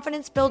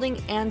 confidence building,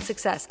 and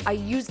success. I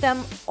use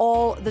them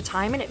all the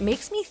time, and it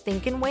makes me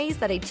think in ways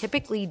that I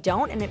typically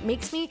don't, and it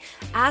makes me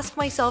ask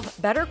myself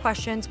better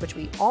questions, which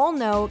we all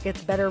know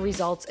gets better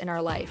results in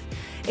our life.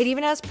 It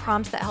even has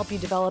prompts that help you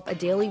develop a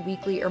daily,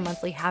 weekly, or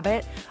monthly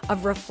habit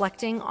of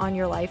reflecting on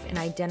your life and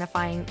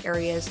identifying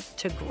areas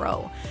to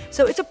grow.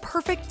 So it's a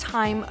perfect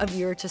time of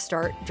year to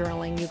start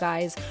journaling, you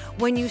guys.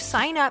 When you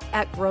sign up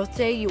at Growth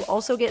Day, you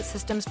also get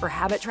systems for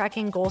habit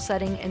tracking, goal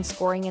setting, and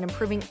scoring, and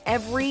improving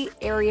every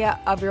area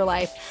of your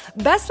life.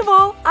 Best of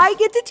all, I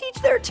get to teach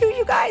there too,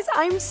 you guys.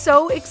 I'm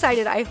so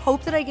excited. I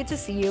hope that I get to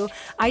see you.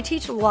 I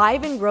teach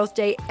live in Growth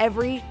Day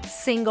every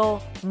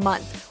single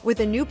month with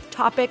a new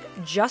topic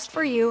just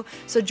for you.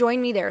 So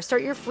join me there.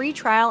 Start your free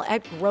trial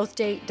at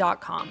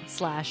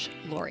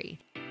growthday.com/Lori.